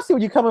where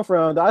you're coming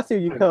from. Though. I see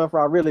where you're coming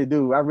from. I really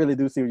do. I really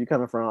do see where you're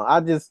coming from.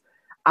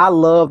 I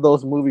love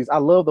those movies. I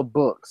love the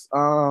books.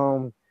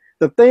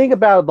 The thing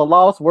about The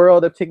Lost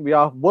World that ticked me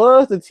off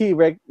was the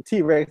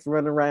T-Rex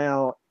running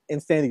around in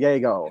San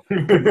Diego.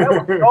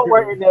 That was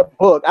nowhere in that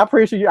book. I'm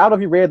pretty sure I don't know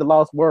if you read The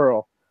Lost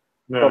World.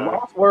 No. The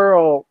Lost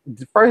World,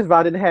 first of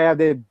all, didn't have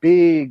that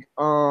big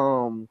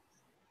army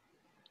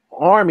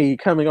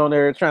coming on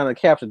there trying to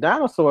capture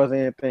dinosaurs or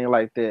anything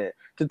like that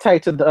to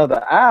take to the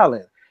other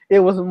island. It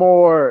was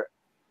more,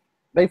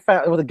 it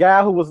was a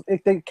guy who was, they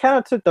kind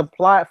of took the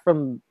plot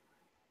from,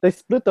 they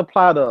split the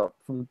plot up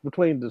from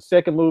between the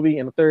second movie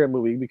and the third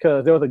movie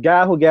because there was a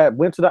guy who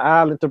went to the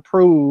island to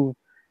prove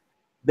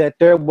that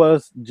there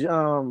was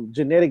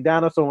genetic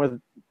dinosaurs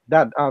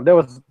that there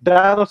was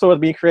dinosaurs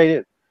being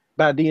created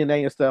by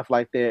DNA and stuff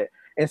like that.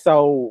 And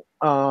so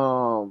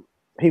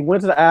he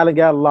went to the island,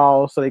 got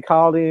lost. So they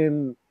called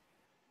in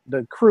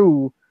the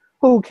crew,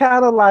 who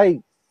kind of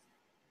like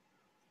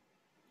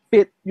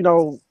fit,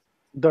 the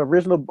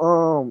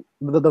original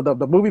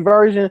the movie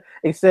version,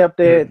 except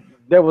that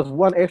there was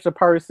one extra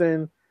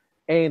person,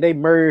 and they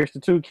merged the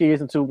two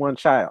kids into one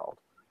child,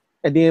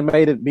 and then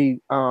made it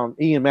be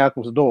Ian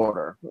Malcolm's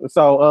daughter.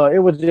 So it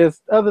was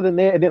just other than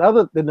that, and then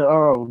other than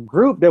the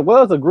group, there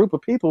was a group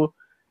of people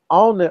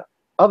on the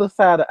other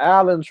side of the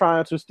island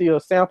trying to steal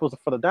samples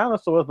for the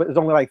dinosaurs, but it's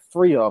only like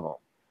 3 of them.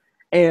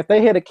 And if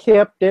they had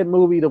kept that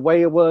movie the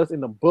way it was in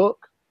the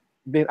book,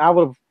 then I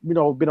would have,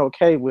 been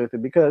okay with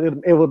it, because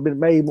it would have been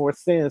made more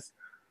sense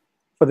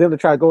for them to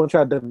try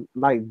to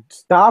like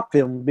stop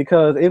them,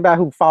 because anybody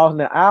who falls in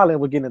the island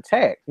would get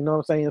attacked. You know what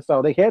I'm saying?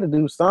 So they had to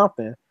do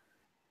something.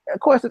 Of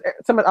course,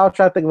 somebody I'll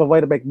try to think of a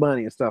way to make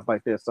money and stuff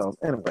like this. So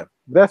anyway,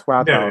 that's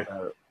why I thought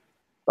about it.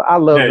 But I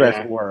love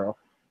Jurassic World.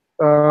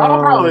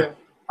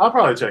 I'll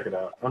probably check it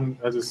out.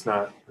 I just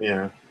not,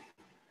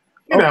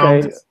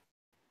 okay.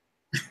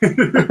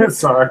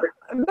 Sorry.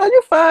 No,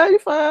 you're fine. You're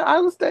fine. I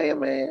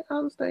understand, man. I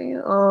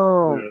understand.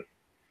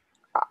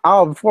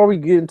 Before we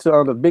get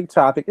into the big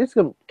topic, it's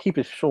gonna keep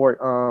it short.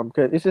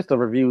 Because it's just the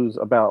reviews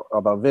about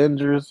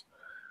Avengers.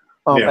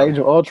 Age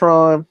of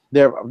Ultron.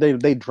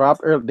 They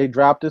dropped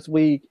this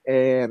week,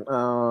 and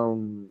I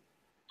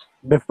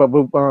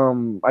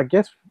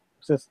guess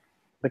since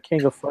the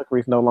King of Fuckery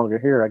is no longer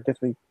here, I guess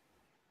we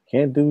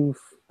can't do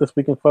this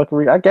week in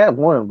fuckery. I got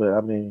one, but I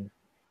mean,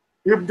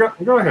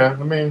 go ahead.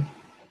 I mean,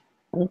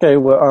 okay.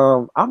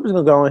 Well, I'm just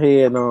gonna go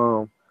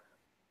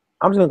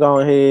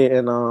ahead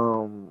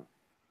and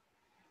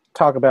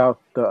talk about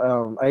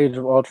the Age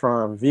of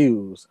Ultron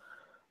views.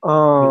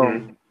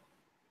 I've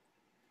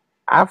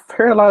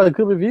heard a lot of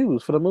good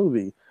reviews for the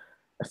movie.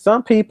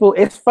 Some people,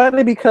 it's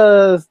funny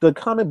because the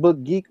comic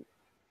book geek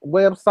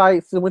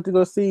websites that went to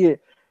go see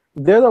it,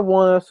 they're the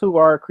ones who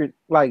are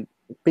like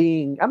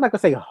being, I'm not gonna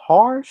say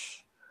harsh,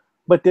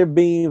 but they're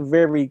being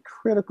very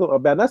critical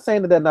about. Not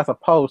saying that they're not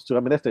supposed to. I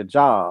mean, that's their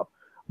job,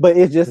 but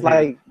it's just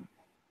like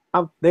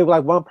they were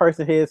like, one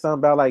person had something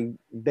about like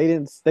they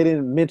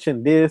didn't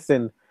mention this,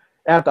 and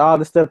after all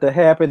the stuff that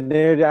happened,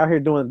 they're out here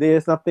doing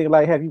this. And I'm thinking,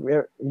 like,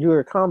 you're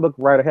a comic book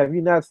writer, have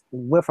you not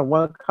went from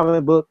one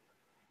comic book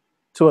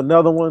to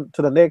another one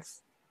to the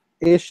next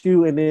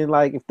issue, and then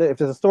like if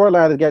there's a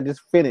storyline that got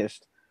just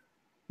finished,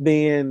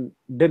 then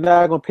they're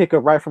not gonna pick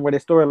up right from where the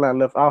storyline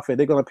left off at.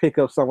 They're gonna pick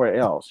up somewhere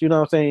else. You know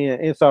what I'm saying?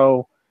 And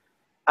so,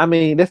 I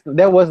mean,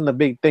 that wasn't a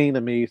big thing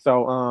to me.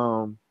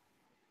 So,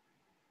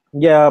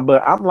 yeah,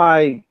 but I'm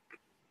like,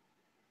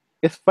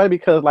 it's funny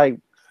because like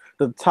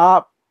the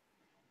top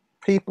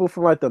people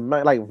from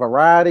like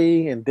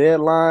Variety and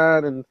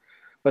Deadline,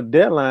 but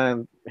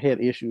Deadline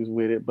had issues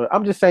with it. But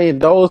I'm just saying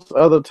those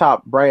other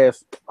top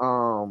brass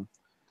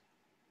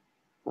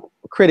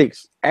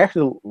critics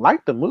actually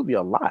like the movie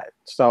a lot.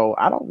 So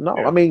I don't know.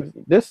 Yeah. I mean,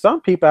 there's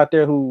some people out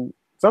there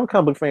some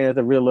comic book fans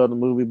that really love the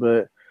movie,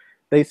 but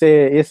they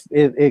said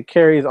it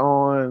carries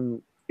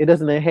on. It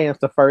doesn't enhance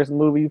the first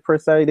movie per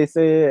se, they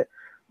said,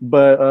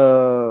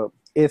 but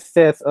it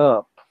sets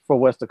up for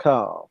what's to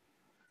come.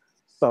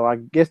 So I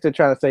guess they're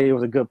trying to say it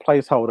was a good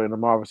placeholder in the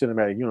Marvel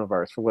Cinematic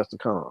Universe for what's to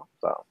come.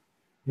 So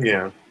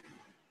yeah.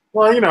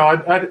 Well,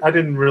 I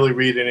didn't really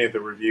read any of the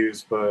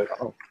reviews, but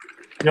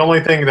the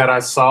only thing that I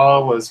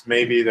saw was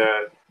maybe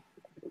that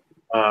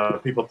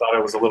people thought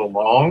it was a little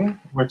long,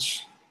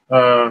 which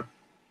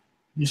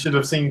you should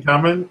have seen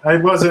coming.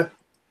 It wasn't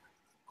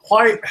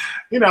quite,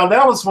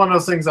 that was one of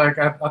those things. Like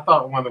I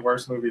thought one of the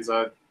worst movies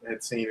I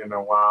had seen in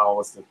a while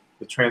was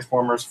the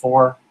Transformers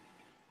 4.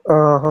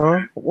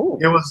 It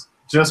was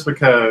just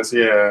because,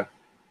 it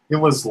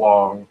was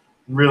long,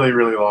 really,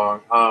 really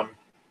long.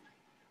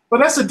 But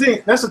that's the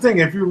thing. That's the thing.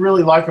 If you're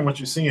really liking what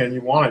you're seeing,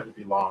 you want it to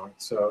be long.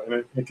 So,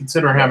 and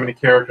considering how many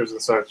characters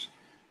and such,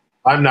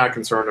 I'm not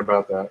concerned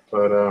about that.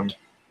 But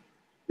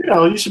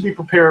you should be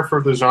prepared for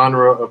the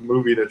genre of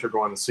movie that you're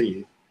going to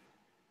see.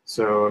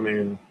 So, I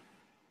mean,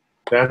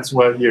 that's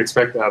what you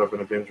expect out of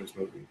an Avengers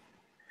movie.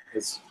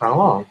 It's how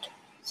long.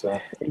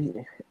 So,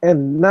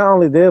 and not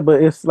only that,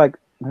 but it's like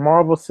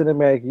Marvel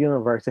Cinematic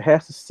Universe. It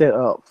has to set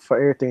up for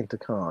everything to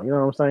come. You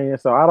know what I'm saying?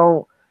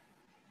 So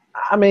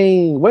I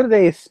mean, what do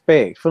they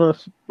expect for them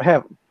to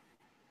have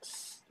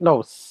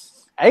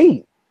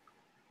 8,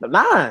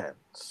 9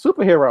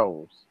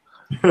 superheroes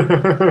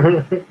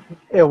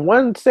in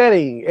one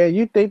setting, and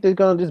you think they're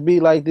gonna just be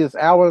like this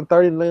hour and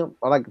 30 minute,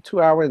 or like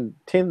 2 hour and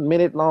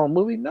 10-minute long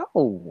movie?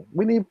 No,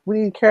 we need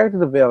character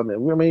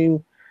development. I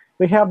mean,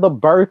 we have the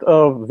birth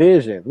of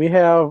Vision. We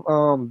have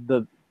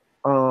the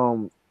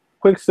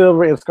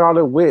Quicksilver and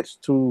Scarlet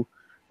Witch to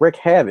wreak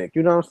havoc.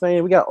 You know what I'm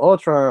saying? We got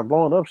Ultron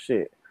blowing up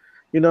shit.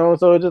 So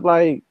it's just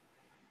like,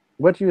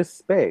 what you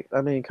expect? I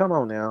mean, come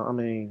on now. I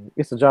mean,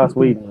 it's a Joss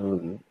Whedon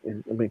movie.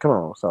 I mean, come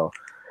on. So,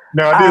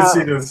 no, I did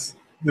see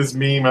this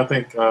meme. I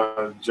think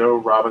Joe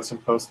Robinson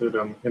posted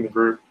in the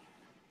group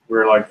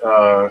where like,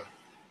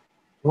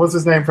 what's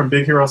his name from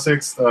Big Hero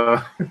 6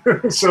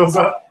 shows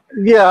up.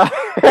 Yeah.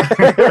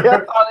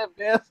 I thought it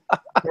best.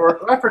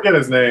 Or I forget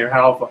his name,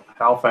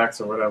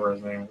 Halifax or whatever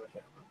his name is.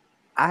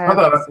 I I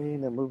haven't thought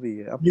seen the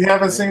movie yet. you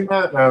haven't seen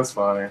that? That's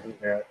funny.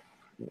 Yeah,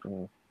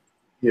 Mm-mm.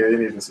 yeah, you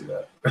need to see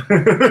that.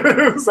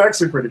 It's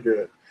actually pretty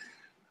good.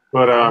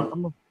 But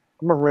I'm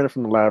gonna rent it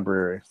from the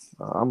library.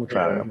 I'm gonna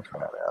try it. yeah, I'm gonna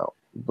try it out.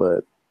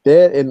 But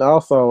that and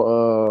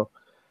also,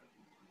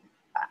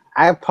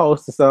 I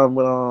posted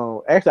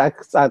something. Actually,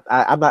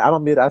 I'm not. I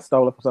don't admit I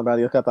stole it from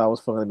somebody else. I thought it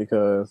was funny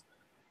because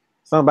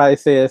somebody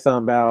said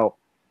something about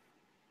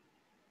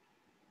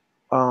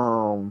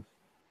um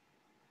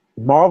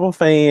Marvel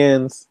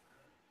fans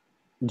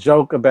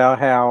joke about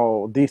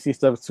how DC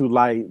stuff is too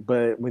light,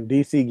 but when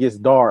DC gets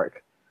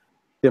dark,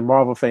 the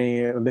Marvel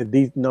fan, the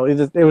D, no,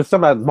 it was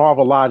somebody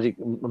Marvel logic,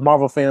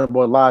 Marvel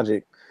fanboy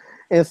logic,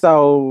 and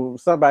so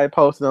somebody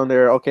posted on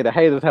there, okay, the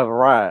haters have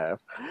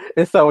arrived,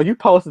 and so when you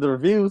posted the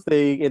reviews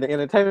thing and the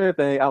entertainment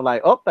thing, I'm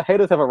like, oh, the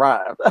haters have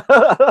arrived.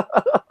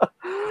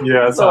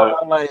 yeah, I saw So it.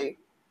 I'm like,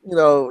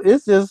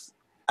 it's just.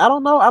 I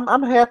don't know.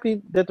 I'm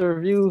happy that the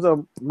reviews are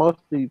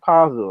mostly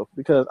positive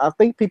because I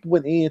think people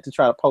went in to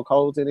try to poke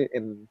holes in it,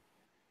 and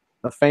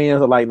the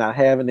fans are like not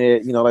having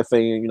it. Like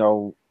saying,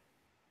 y'all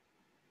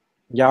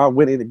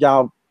went in,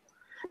 y'all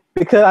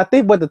because I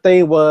think what the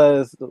thing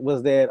was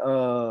that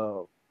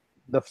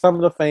some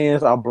of the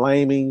fans are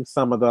blaming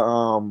some of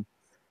the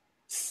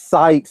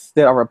sites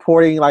that are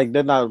reporting like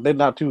they're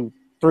not too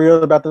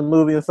thrilled about the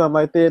movie or something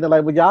like that. They're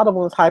like, well, y'all the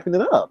ones hyping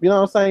it up. You know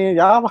what I'm saying?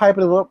 Y'all hyping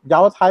it up.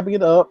 Y'all was hyping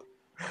it up.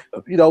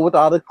 With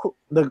all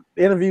the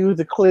interviews,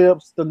 the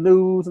clips, the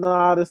news, and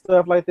all this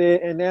stuff like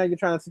that. And now you're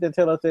trying to sit there and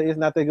tell us that it's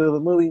not that good of a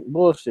movie.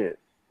 Bullshit.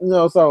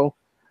 So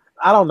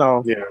I don't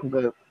know, Yeah,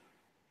 but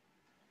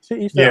to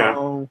each their yeah.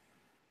 own.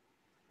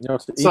 To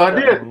So each I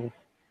their did. own.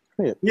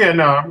 Yeah. Yeah,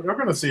 no, I'm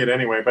going to see it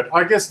anyway. But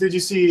I guess did you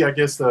see? I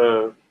guess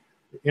the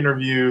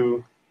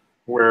interview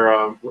where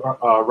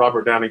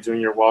Robert Downey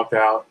Jr. walked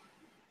out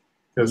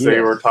because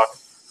they were talking.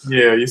 Yes.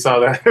 Yeah, you saw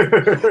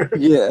that.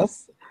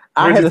 Yes.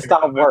 I What had did you to think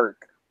stop about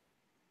work.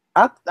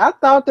 I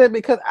thought that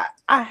because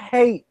I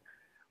hate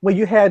when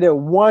you had that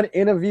one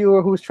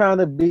interviewer who's trying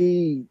to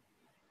be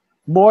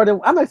more than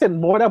I'm not saying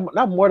more than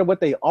not more than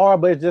what they are,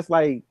 but it's just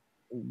like,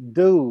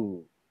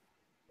 dude,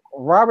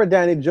 Robert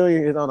Downey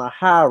Jr. is on a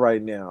high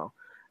right now.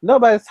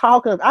 Nobody's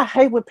talking. I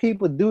hate when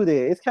people do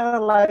that. It's kind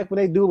of like when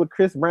they do it with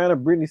Chris Brown or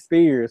Britney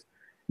Spears.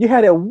 You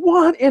had that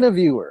one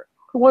interviewer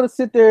who want to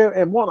sit there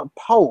and want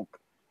to poke.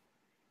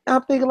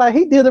 I'm thinking like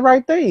he did the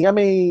right thing. I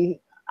mean,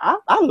 I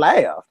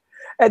laughed.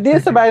 And then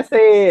that? somebody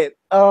said,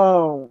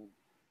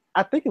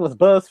 I think it was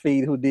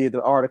BuzzFeed who did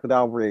the article that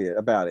I read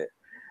about it.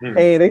 Mhm.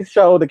 And they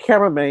showed the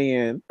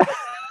cameraman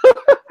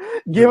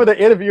giving the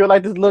interview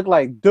like this look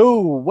like,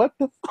 dude, what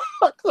the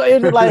fuck? So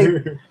it was like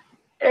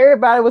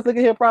everybody was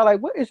looking at him probably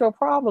like, what is your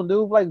problem,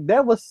 dude? Like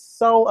that was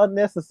so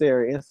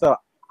unnecessary. And so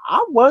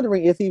I'm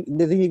wondering if he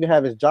does he even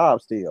have his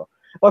job still?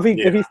 Or if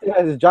he Yeah, still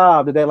has his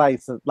job, did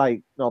they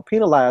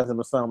penalize him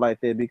or something like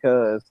that?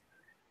 Because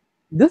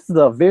this is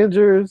the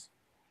Avengers.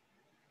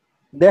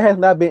 There has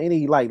not been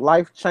any like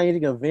life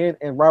changing event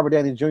in Robert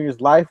Downey Jr.'s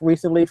life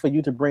recently for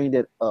you to bring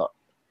that up.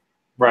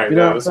 right. You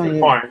know Yeah, what I'm that's a good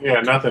saying? point.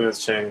 Yeah, nothing has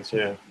changed.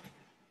 Yeah,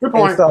 good And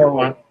point. Good so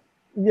point.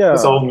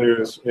 It's yeah, old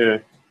news. Yeah.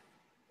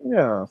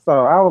 yeah.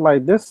 So I was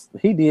like, this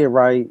he did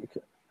right.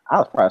 I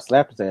was probably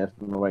slapped his ass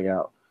on the way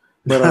out.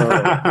 But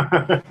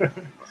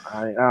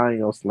I ain't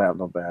gonna slap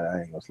nobody.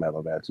 I ain't gonna slap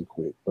nobody too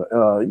quick. But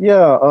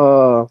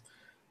yeah,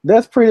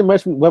 that's pretty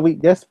much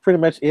that's pretty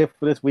much it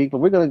for this week. But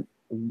I'm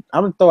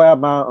gonna throw out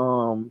my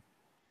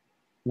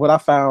what I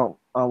found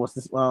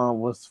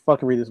was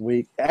fuckery this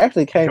week. It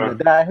actually came in Okay.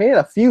 the day. I had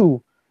a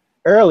few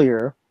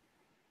earlier,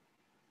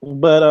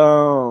 but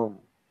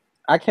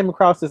I came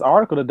across this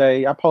article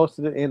today. I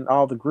posted it in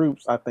all the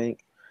groups, I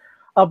think,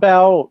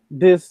 about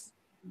this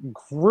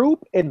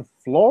group in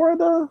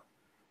Florida.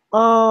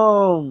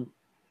 Um,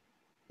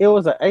 it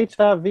was a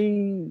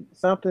HIV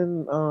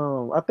something,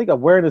 I think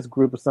awareness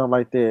group or something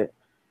like that.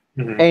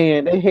 Hmm.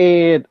 And they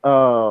had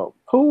a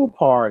pool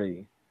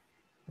party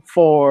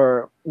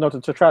for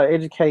to try to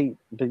educate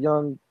the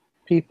young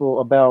people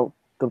about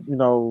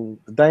the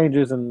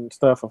dangers and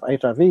stuff of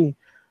HIV.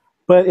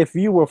 But if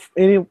you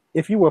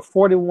were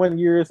 41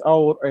 years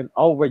old and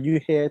over,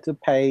 you had to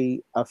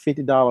pay a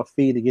 $50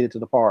 fee to get into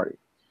the party.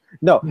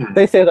 No, Hmm.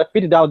 they said a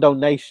 $50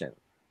 donation,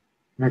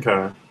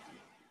 Okay.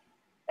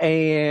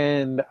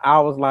 and I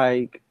was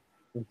like,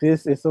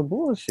 this is some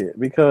bullshit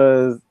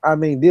because I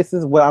mean this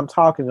is what I'm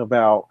talking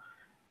about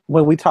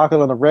when we talk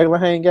on a regular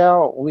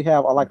hangout. We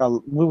have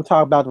we would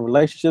talk about the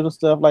relationship and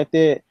stuff like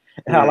that,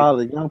 and how a Hmm. lot of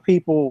the young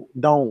people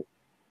don't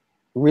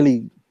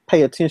really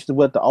pay attention to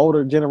what the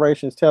older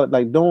generations tell it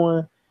like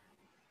doing,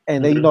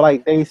 and they Hmm.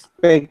 like they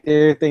expect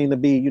everything to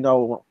be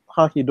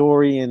hunky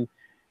dory, and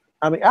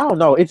I mean I don't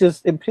know, it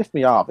pissed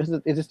me off. It's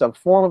just a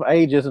form of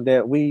ageism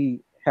that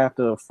we have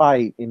to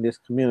fight in this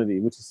community,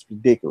 which is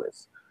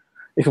ridiculous.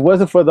 If it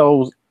wasn't for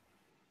those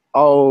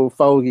old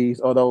fogies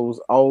or those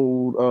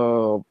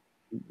old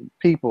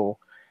people,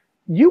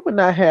 you would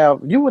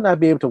not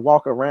be able to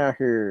walk around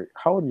here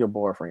holding your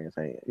boyfriend's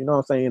hand. You know what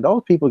I'm saying?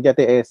 Those people get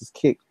their asses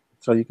kicked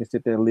so you can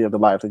sit there and live the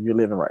life that you're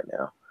living right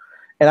now.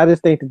 And I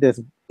just think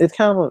that it's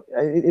kind of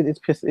it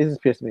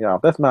just pissed me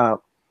off. That's my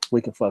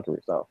weekend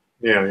fuckery. So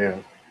Yeah, yeah.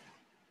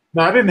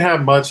 No, I didn't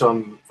have much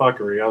on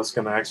fuckery. I was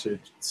gonna actually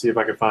see if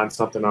I could find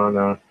something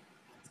on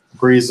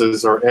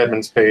Breeze's or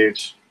Edmund's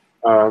page.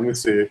 Let me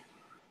see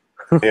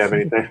if they have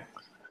anything.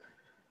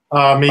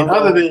 I mean,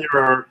 other than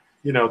your,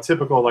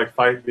 typical like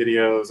fight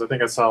videos, I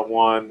think I saw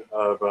one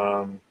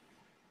of.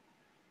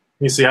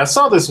 You see, I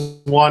saw this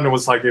one that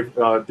was like if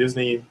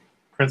Disney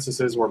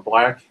princesses were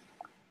black,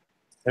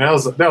 and that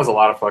was a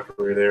lot of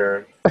fuckery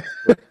there.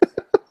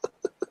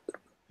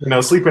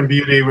 Sleeping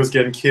Beauty was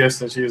getting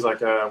kissed, and she was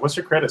like, "What's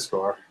your credit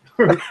score?"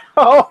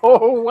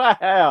 Oh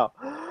wow!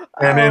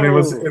 And then it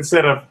was,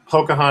 instead of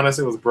Pocahontas,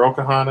 it was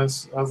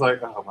Brocahontas. I was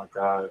like, "Oh my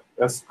god,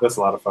 that's a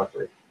lot of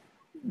fuckery."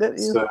 That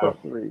is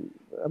fuckery.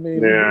 I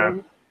mean, yeah.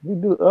 we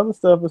do other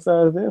stuff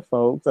besides that,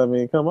 folks. I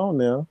mean, come on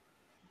now.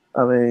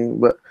 I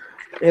mean,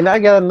 and I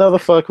got another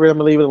fuckery. I'm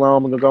gonna leave it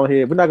alone. I'm gonna go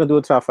ahead. We're not gonna do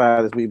a top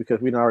 5 this week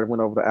because we already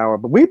went over the hour.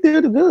 But we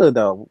did it good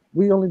though.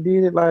 We only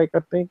did it like, I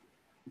think,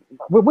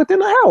 we're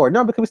within an hour.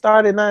 No, because we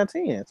started at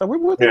 9:10, so we're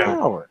within an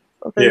hour.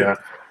 Okay. Yeah.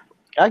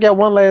 I got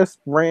one last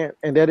rant,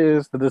 and that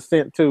is The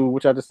Descent 2,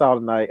 which I just saw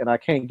tonight, and I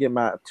can't get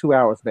my 2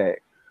 hours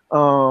back.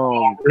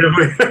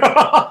 Really?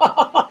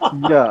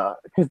 Yeah,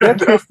 because that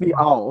pissed me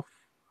off.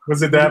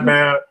 Was it that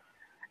bad?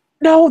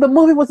 No, the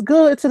movie was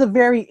good to the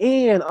very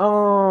end.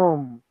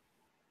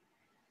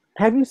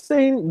 Have you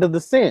seen The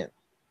Descent?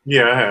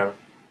 Yeah, I have.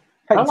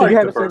 I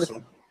like the first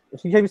one.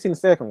 Have you seen the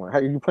second one?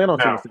 You plan on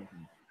seeing the second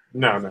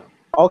one? No.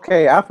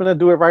 Okay, I'm gonna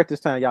do it right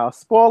this time, y'all.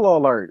 Spoiler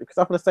alert, because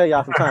I'm gonna save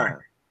y'all some time.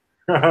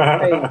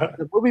 Hey,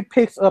 the movie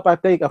picks up, I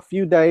think, a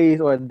few days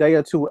or a day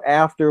or two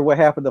after what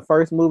happened the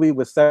first movie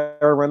with Sarah,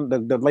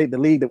 the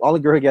lead, the only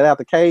girl who got out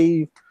the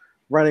cave,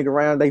 running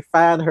around. They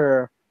find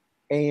her,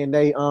 and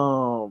they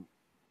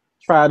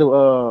try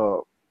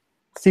to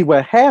see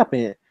what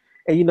happened.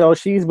 And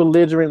she's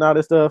belligerent and all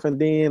this stuff, and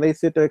then they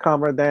sit there and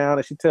calm her down,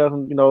 and she tells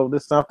them,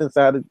 there's something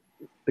inside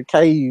the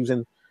caves,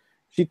 and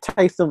she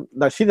takes them.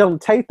 No, she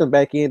don't take them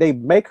back in. They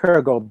make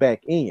her go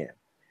back in.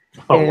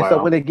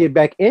 So when they get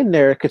back in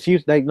there, because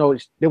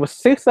there was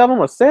 6 of them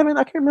or 7,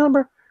 I can't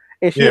remember.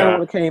 And she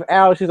only came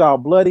out, she's all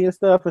bloody and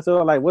stuff. And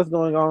so like, what's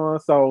going on?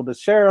 So the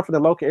sheriff in the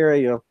local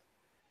area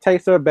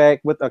takes her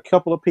back with a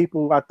couple of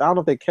people. I don't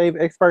know if they're cave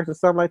experts or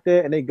something like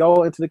that. And they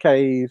go into the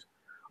caves.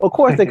 Of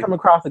course, they come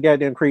across the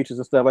goddamn creatures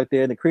and stuff like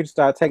that. And the creatures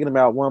start taking them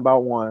out one by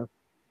one.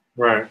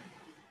 Right.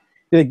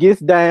 Then it gets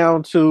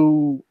down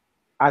to,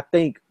 I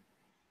think,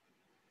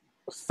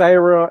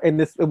 Sarah and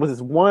the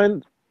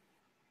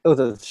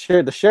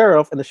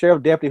sheriff and the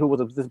sheriff deputy who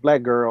was this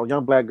black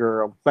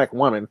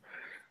woman,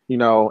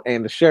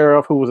 and the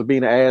sheriff who was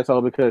being an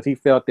asshole because he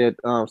felt that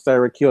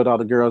Sarah killed all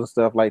the girls and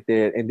stuff like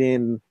that. And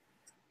then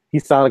he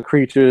saw the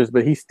creatures,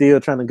 but he's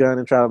still trying to gun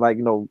and try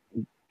to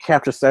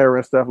capture Sarah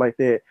and stuff like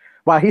that.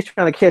 While he's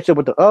trying to catch up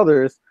with the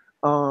others,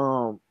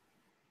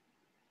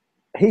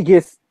 he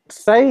gets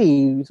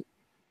saved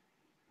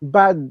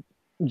by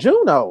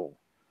Juno.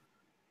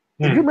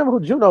 You remember who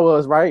Juno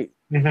was, right?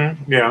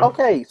 Mm-hmm. Yeah.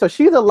 Okay, so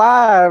she's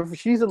alive.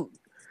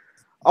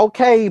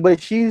 Okay,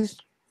 but she's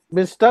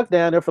been stuck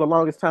down there for the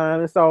longest time,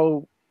 and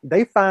so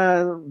they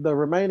find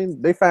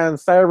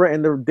Sarah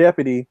and the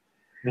deputy,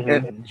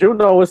 and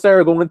Juno and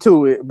Sarah go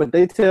into it, but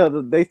they tell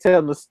them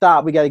to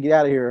stop. We got to get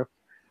out of here.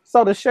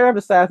 So the sheriff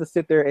decides to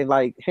sit there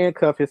and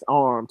handcuff his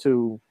arm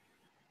to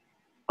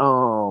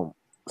Sarah.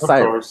 Of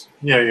course.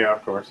 Yeah,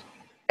 of course.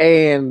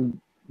 And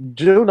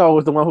Juno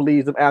is the one who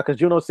leads them out because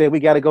Juno said we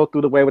got to go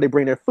through the way where they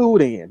bring their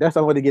food in. That's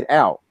the way to get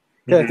out.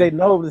 Because they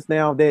know this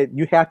now that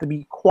you have to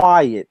be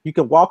quiet. You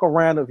can walk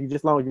around if you just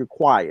as long as you're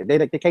quiet.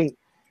 They can't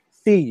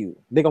see you.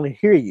 They're gonna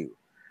hear you.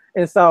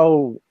 And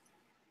so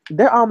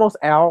they're almost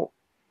out.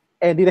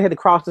 And then they had to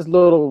cross this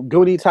little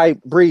Goonie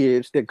type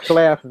bridge that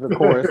collapses, of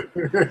course,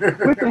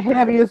 with the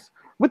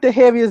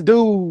heaviest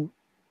dude.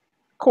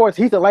 Of course,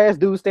 he's the last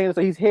dude standing,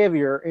 so he's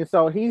heavier, and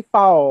so he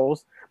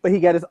falls. But he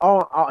got his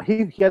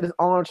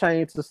arm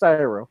chained to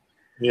Sarah.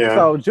 Yeah.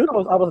 So Juno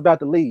was almost about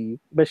to leave,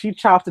 but she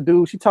chops the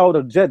dude. She told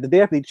the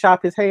deputy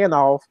chop his hand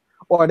off,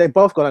 or they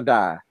both gonna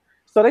die.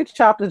 So they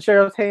chopped the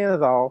sheriff's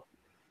hands off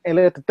and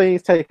let the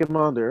things take him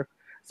under.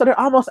 So they're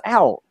almost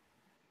out.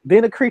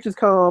 Then the creatures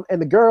come,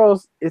 and the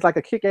girls, it's like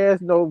a kick-ass,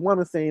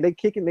 woman scene. They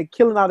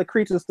killing all the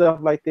creatures and stuff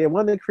like that.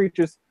 One of the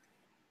creatures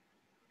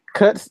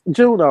cuts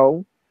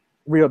Juno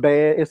real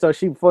bad, and so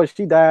before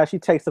she dies, she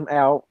takes him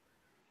out.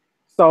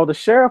 So the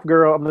sheriff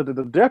girl,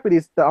 the deputy,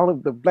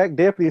 the black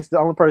deputy is the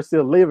only person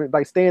still living,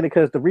 standing,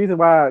 because the reason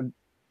why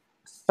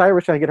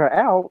Sarah's trying to get her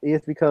out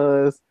is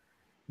because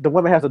the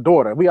woman has a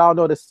daughter. We all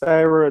know that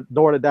Sarah's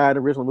daughter died in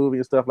the original movie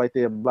and stuff like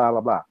that, blah,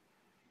 blah, blah.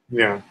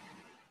 Yeah.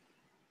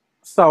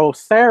 So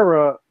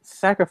Sarah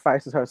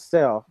sacrifices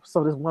herself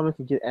so this woman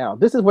can get out.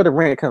 This is where the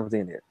rant comes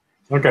in here.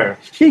 Okay.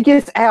 She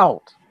gets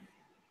out.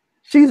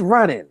 She's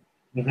running.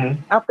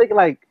 I'm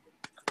thinking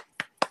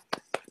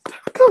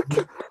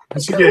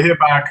Did she get hit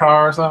by a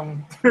car or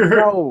something?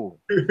 No.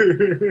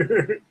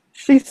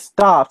 She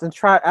stops and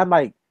try. I'm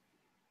like,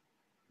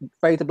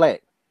 fade to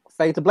black,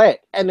 fade to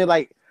black, and then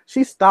like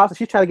she stops and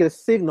she's trying to get a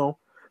signal.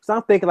 So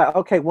I'm thinking like,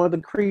 okay, one of the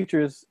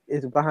creatures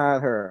is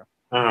behind her.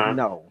 Uh-huh.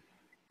 No,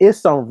 it's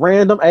some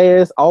random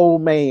ass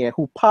old man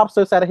who pops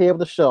her side of the head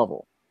with a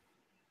shovel,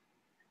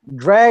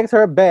 drags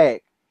her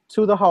back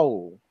to the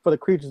hole for the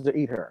creatures to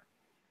eat her.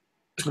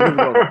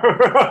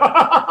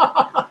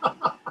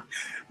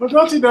 Well,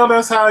 don't you know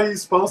that's how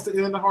he's supposed to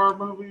end the horror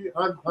movie?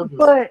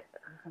 But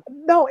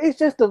no, it's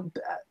just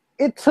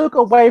it took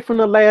away from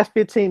the last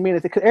 15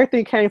 minutes because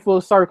everything came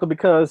full circle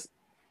because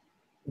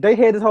they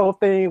had this whole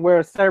thing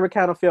where Sarah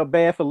kind of felt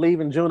bad for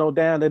leaving Juno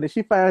down there. Then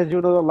she finds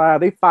Juno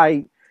alive. They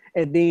fight,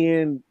 and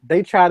then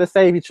they try to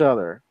save each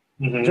other.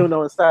 Mm-hmm.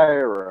 Juno and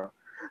Sarah.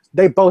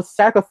 They both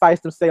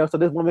sacrificed themselves so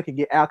this woman could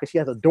get out because she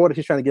has a daughter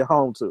she's trying to get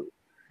home to.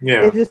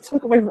 Yeah. It just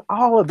took away from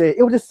all of it.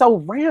 It was just so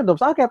random.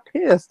 So I got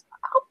pissed.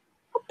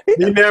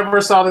 You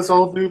never saw this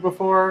old dude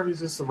before? He's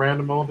just a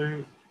random old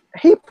dude.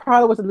 He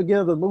probably was at the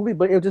beginning of the movie,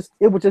 but it was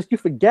just you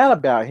forget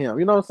about him.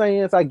 You know what I'm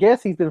saying? So I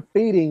guess he's been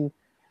feeding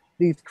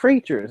these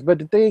creatures. But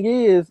the thing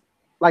is,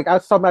 like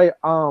somebody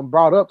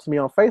brought up to me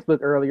on Facebook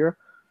earlier,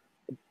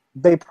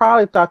 they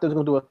probably thought they was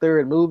gonna do a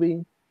third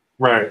movie.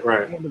 Right.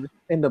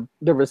 And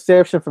the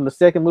reception from the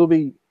second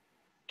movie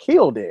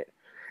killed it.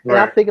 And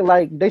I'm thinking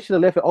like they should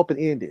have left it open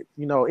ended.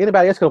 You know,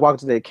 anybody else could have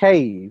walked into their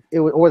cave,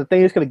 or the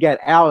things could have got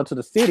out into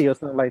the city or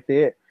something like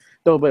that.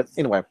 So, but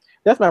anyway,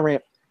 that's my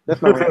rant. But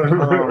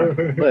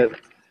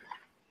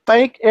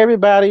thank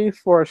everybody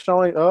for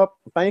showing up.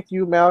 Thank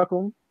you,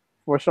 Malcolm,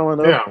 for showing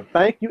up. Yeah.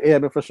 Thank you,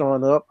 Evan, for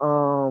showing up.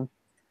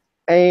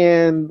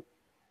 And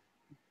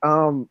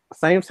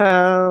same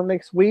time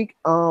next week.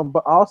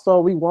 But also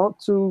we want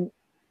to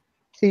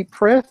keep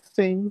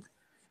pressing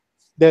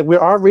that we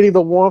are reading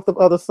The Warmth of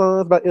Other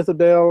Suns by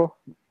Isabel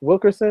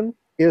Wilkerson.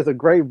 It is a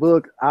great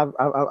book.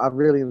 I've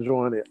really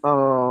enjoyed it.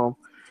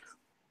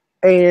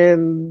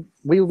 And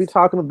we will be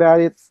talking about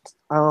it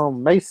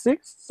May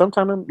 6th,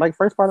 sometime in like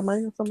first part of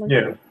May or something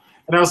like that.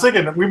 And I was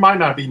thinking we might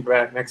not be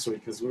back next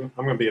week because I'm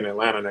going to be in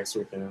Atlanta next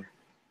weekend.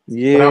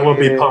 Yeah. But I will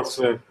be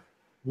posting.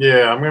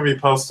 Yeah, I'm going to be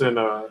posting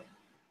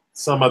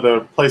some of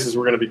the places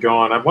we're going to be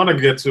going. I want to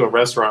get to a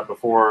restaurant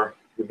before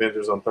the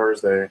Avengers on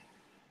Thursday.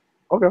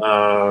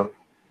 Okay.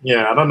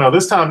 Yeah, I don't know.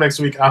 This time next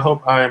week, I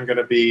hope I am going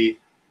to be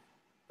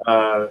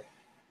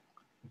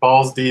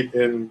balls deep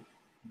in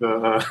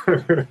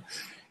the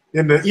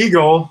in the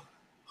Eagle.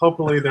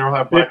 Hopefully, they'll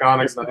have Black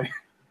Onyx night.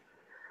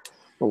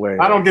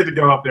 I don't get to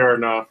go up there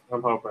enough.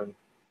 I'm hoping.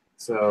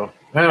 So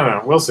I don't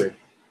know. We'll see.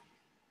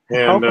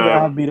 And hopefully,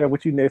 I'll be there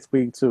with you next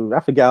week too. I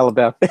forgot all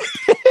about that.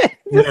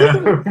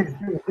 Yeah.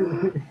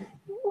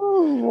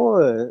 Oh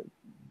boy,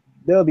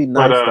 that'll be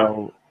nice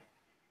though.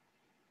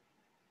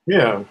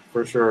 Yeah,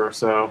 for sure.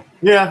 So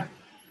yeah,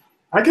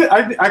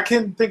 I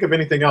can't think of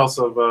anything else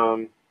of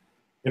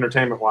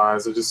entertainment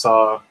wise. I just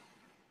saw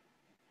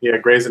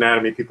Grey's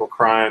Anatomy people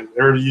crying.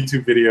 There are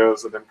YouTube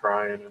videos of them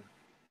crying.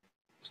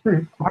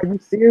 And are you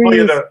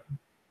serious?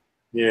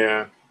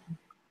 Yeah.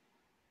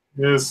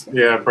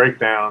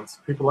 Breakdowns.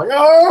 People like,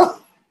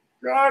 oh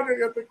God, they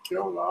got to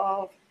kill it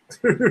off.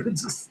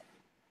 It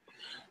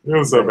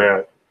was so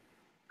bad.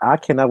 I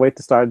cannot wait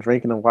to start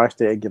drinking and watch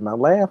that and get my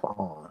laugh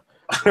on.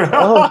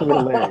 Oh,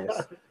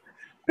 hilarious.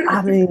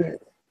 I mean,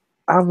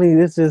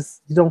 it's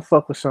just you don't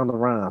fuck with Shonda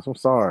Rhimes. I'm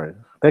sorry.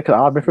 They could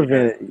all been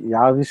prevented.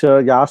 Y'all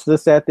should have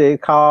sat there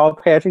and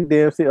called Patrick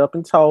Dempsey up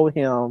and told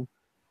him,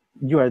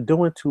 "You are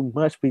doing too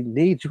much. We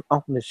need you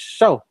on the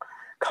show.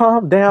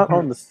 Calm down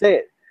on the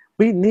set.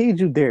 We need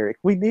you, Derek.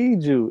 We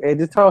need you." And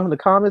just told him to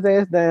calm his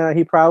ass down.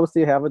 He probably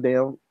still have a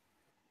damn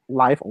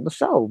life on the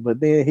show.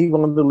 But then he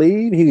wanted to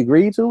leave. He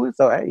agreed to it.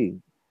 So hey,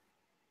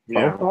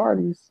 both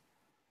parties.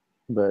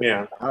 But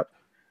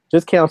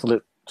just cancel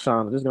it,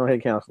 Shonda. Just go ahead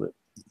and cancel it.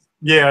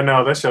 Yeah,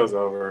 no, that show's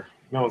over.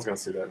 No one's gonna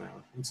see that now.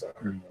 I'm sorry.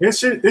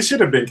 It should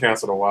have been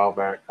canceled a while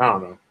back. I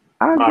don't know.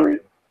 I agree.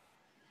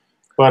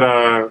 But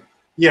I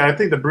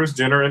think the Bruce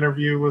Jenner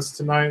interview was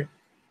tonight.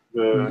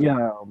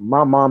 Yeah,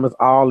 my mom is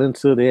all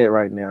into that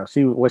right now. It's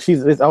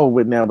over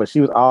with now, but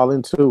she was all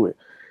into it.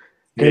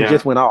 It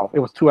just went off. It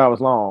was 2 hours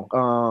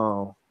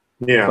long.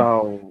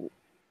 So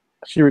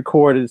she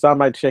recorded, so I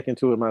might check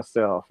into it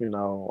myself. You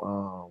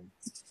know,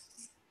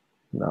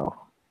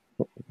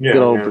 good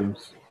old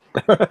Bruce.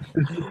 But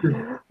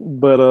we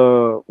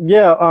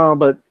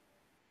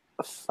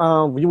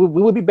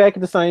will be back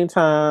at the same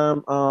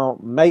time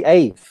May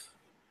 8th.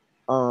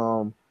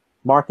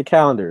 Mark the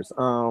calendars.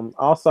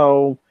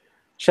 Also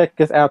check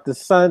us out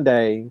this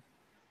Sunday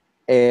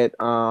at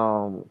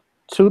 2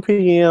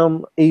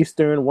 p.m.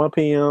 Eastern, 1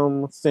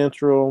 p.m.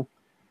 Central,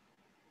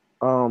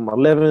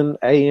 11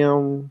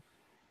 a.m.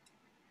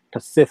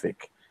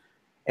 Pacific,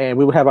 and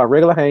we will have our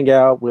regular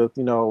hangout with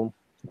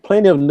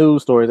plenty of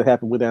news stories that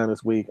happened down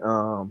this week.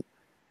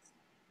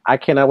 I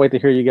cannot wait to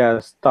hear you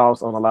guys'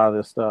 thoughts on a lot of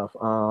this stuff.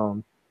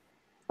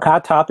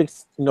 Hot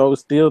topics,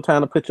 still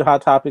trying to put your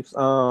hot topics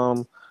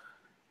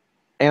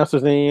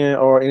answers in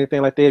or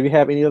anything like that. If you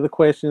have any other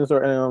questions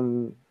or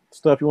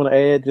stuff you want to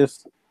add,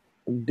 just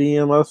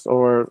DM us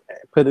or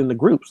put in the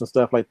groups and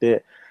stuff like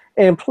that.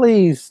 And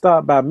please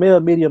stop by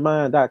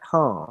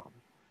mailmediamind.com,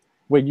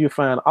 where you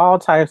find all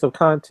types of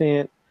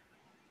content,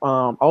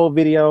 old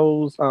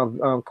videos,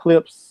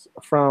 clips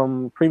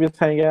from previous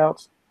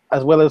Hangouts,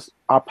 as well as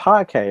our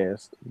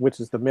podcast, which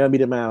is the Mail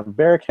Media Mind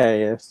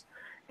Bearcast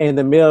and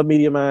the Mail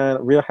Media Mind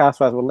Real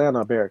Housewives of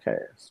Atlanta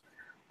Bearcast.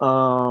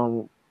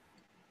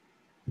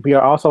 We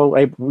are also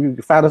able, you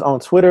can find us on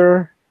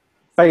Twitter,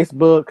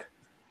 Facebook,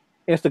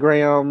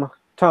 Instagram,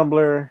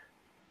 Tumblr,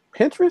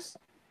 Pinterest.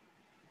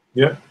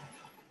 Yeah.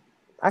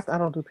 I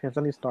don't do Pinterest.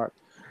 I need to start.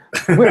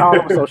 We're all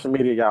over social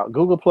media, y'all.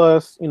 Google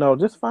Plus,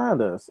 just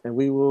find us, and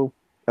we will.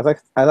 As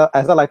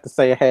I like to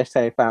say,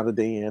 hashtag find the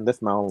den.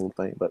 That's my own little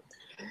thing, but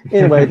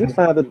anyway, just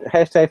find the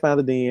hashtag find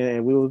the den,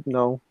 and we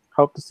will,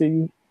 hope to see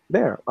you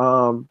there.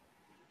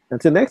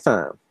 Until next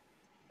time, All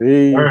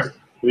peace. right.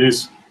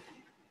 Peace.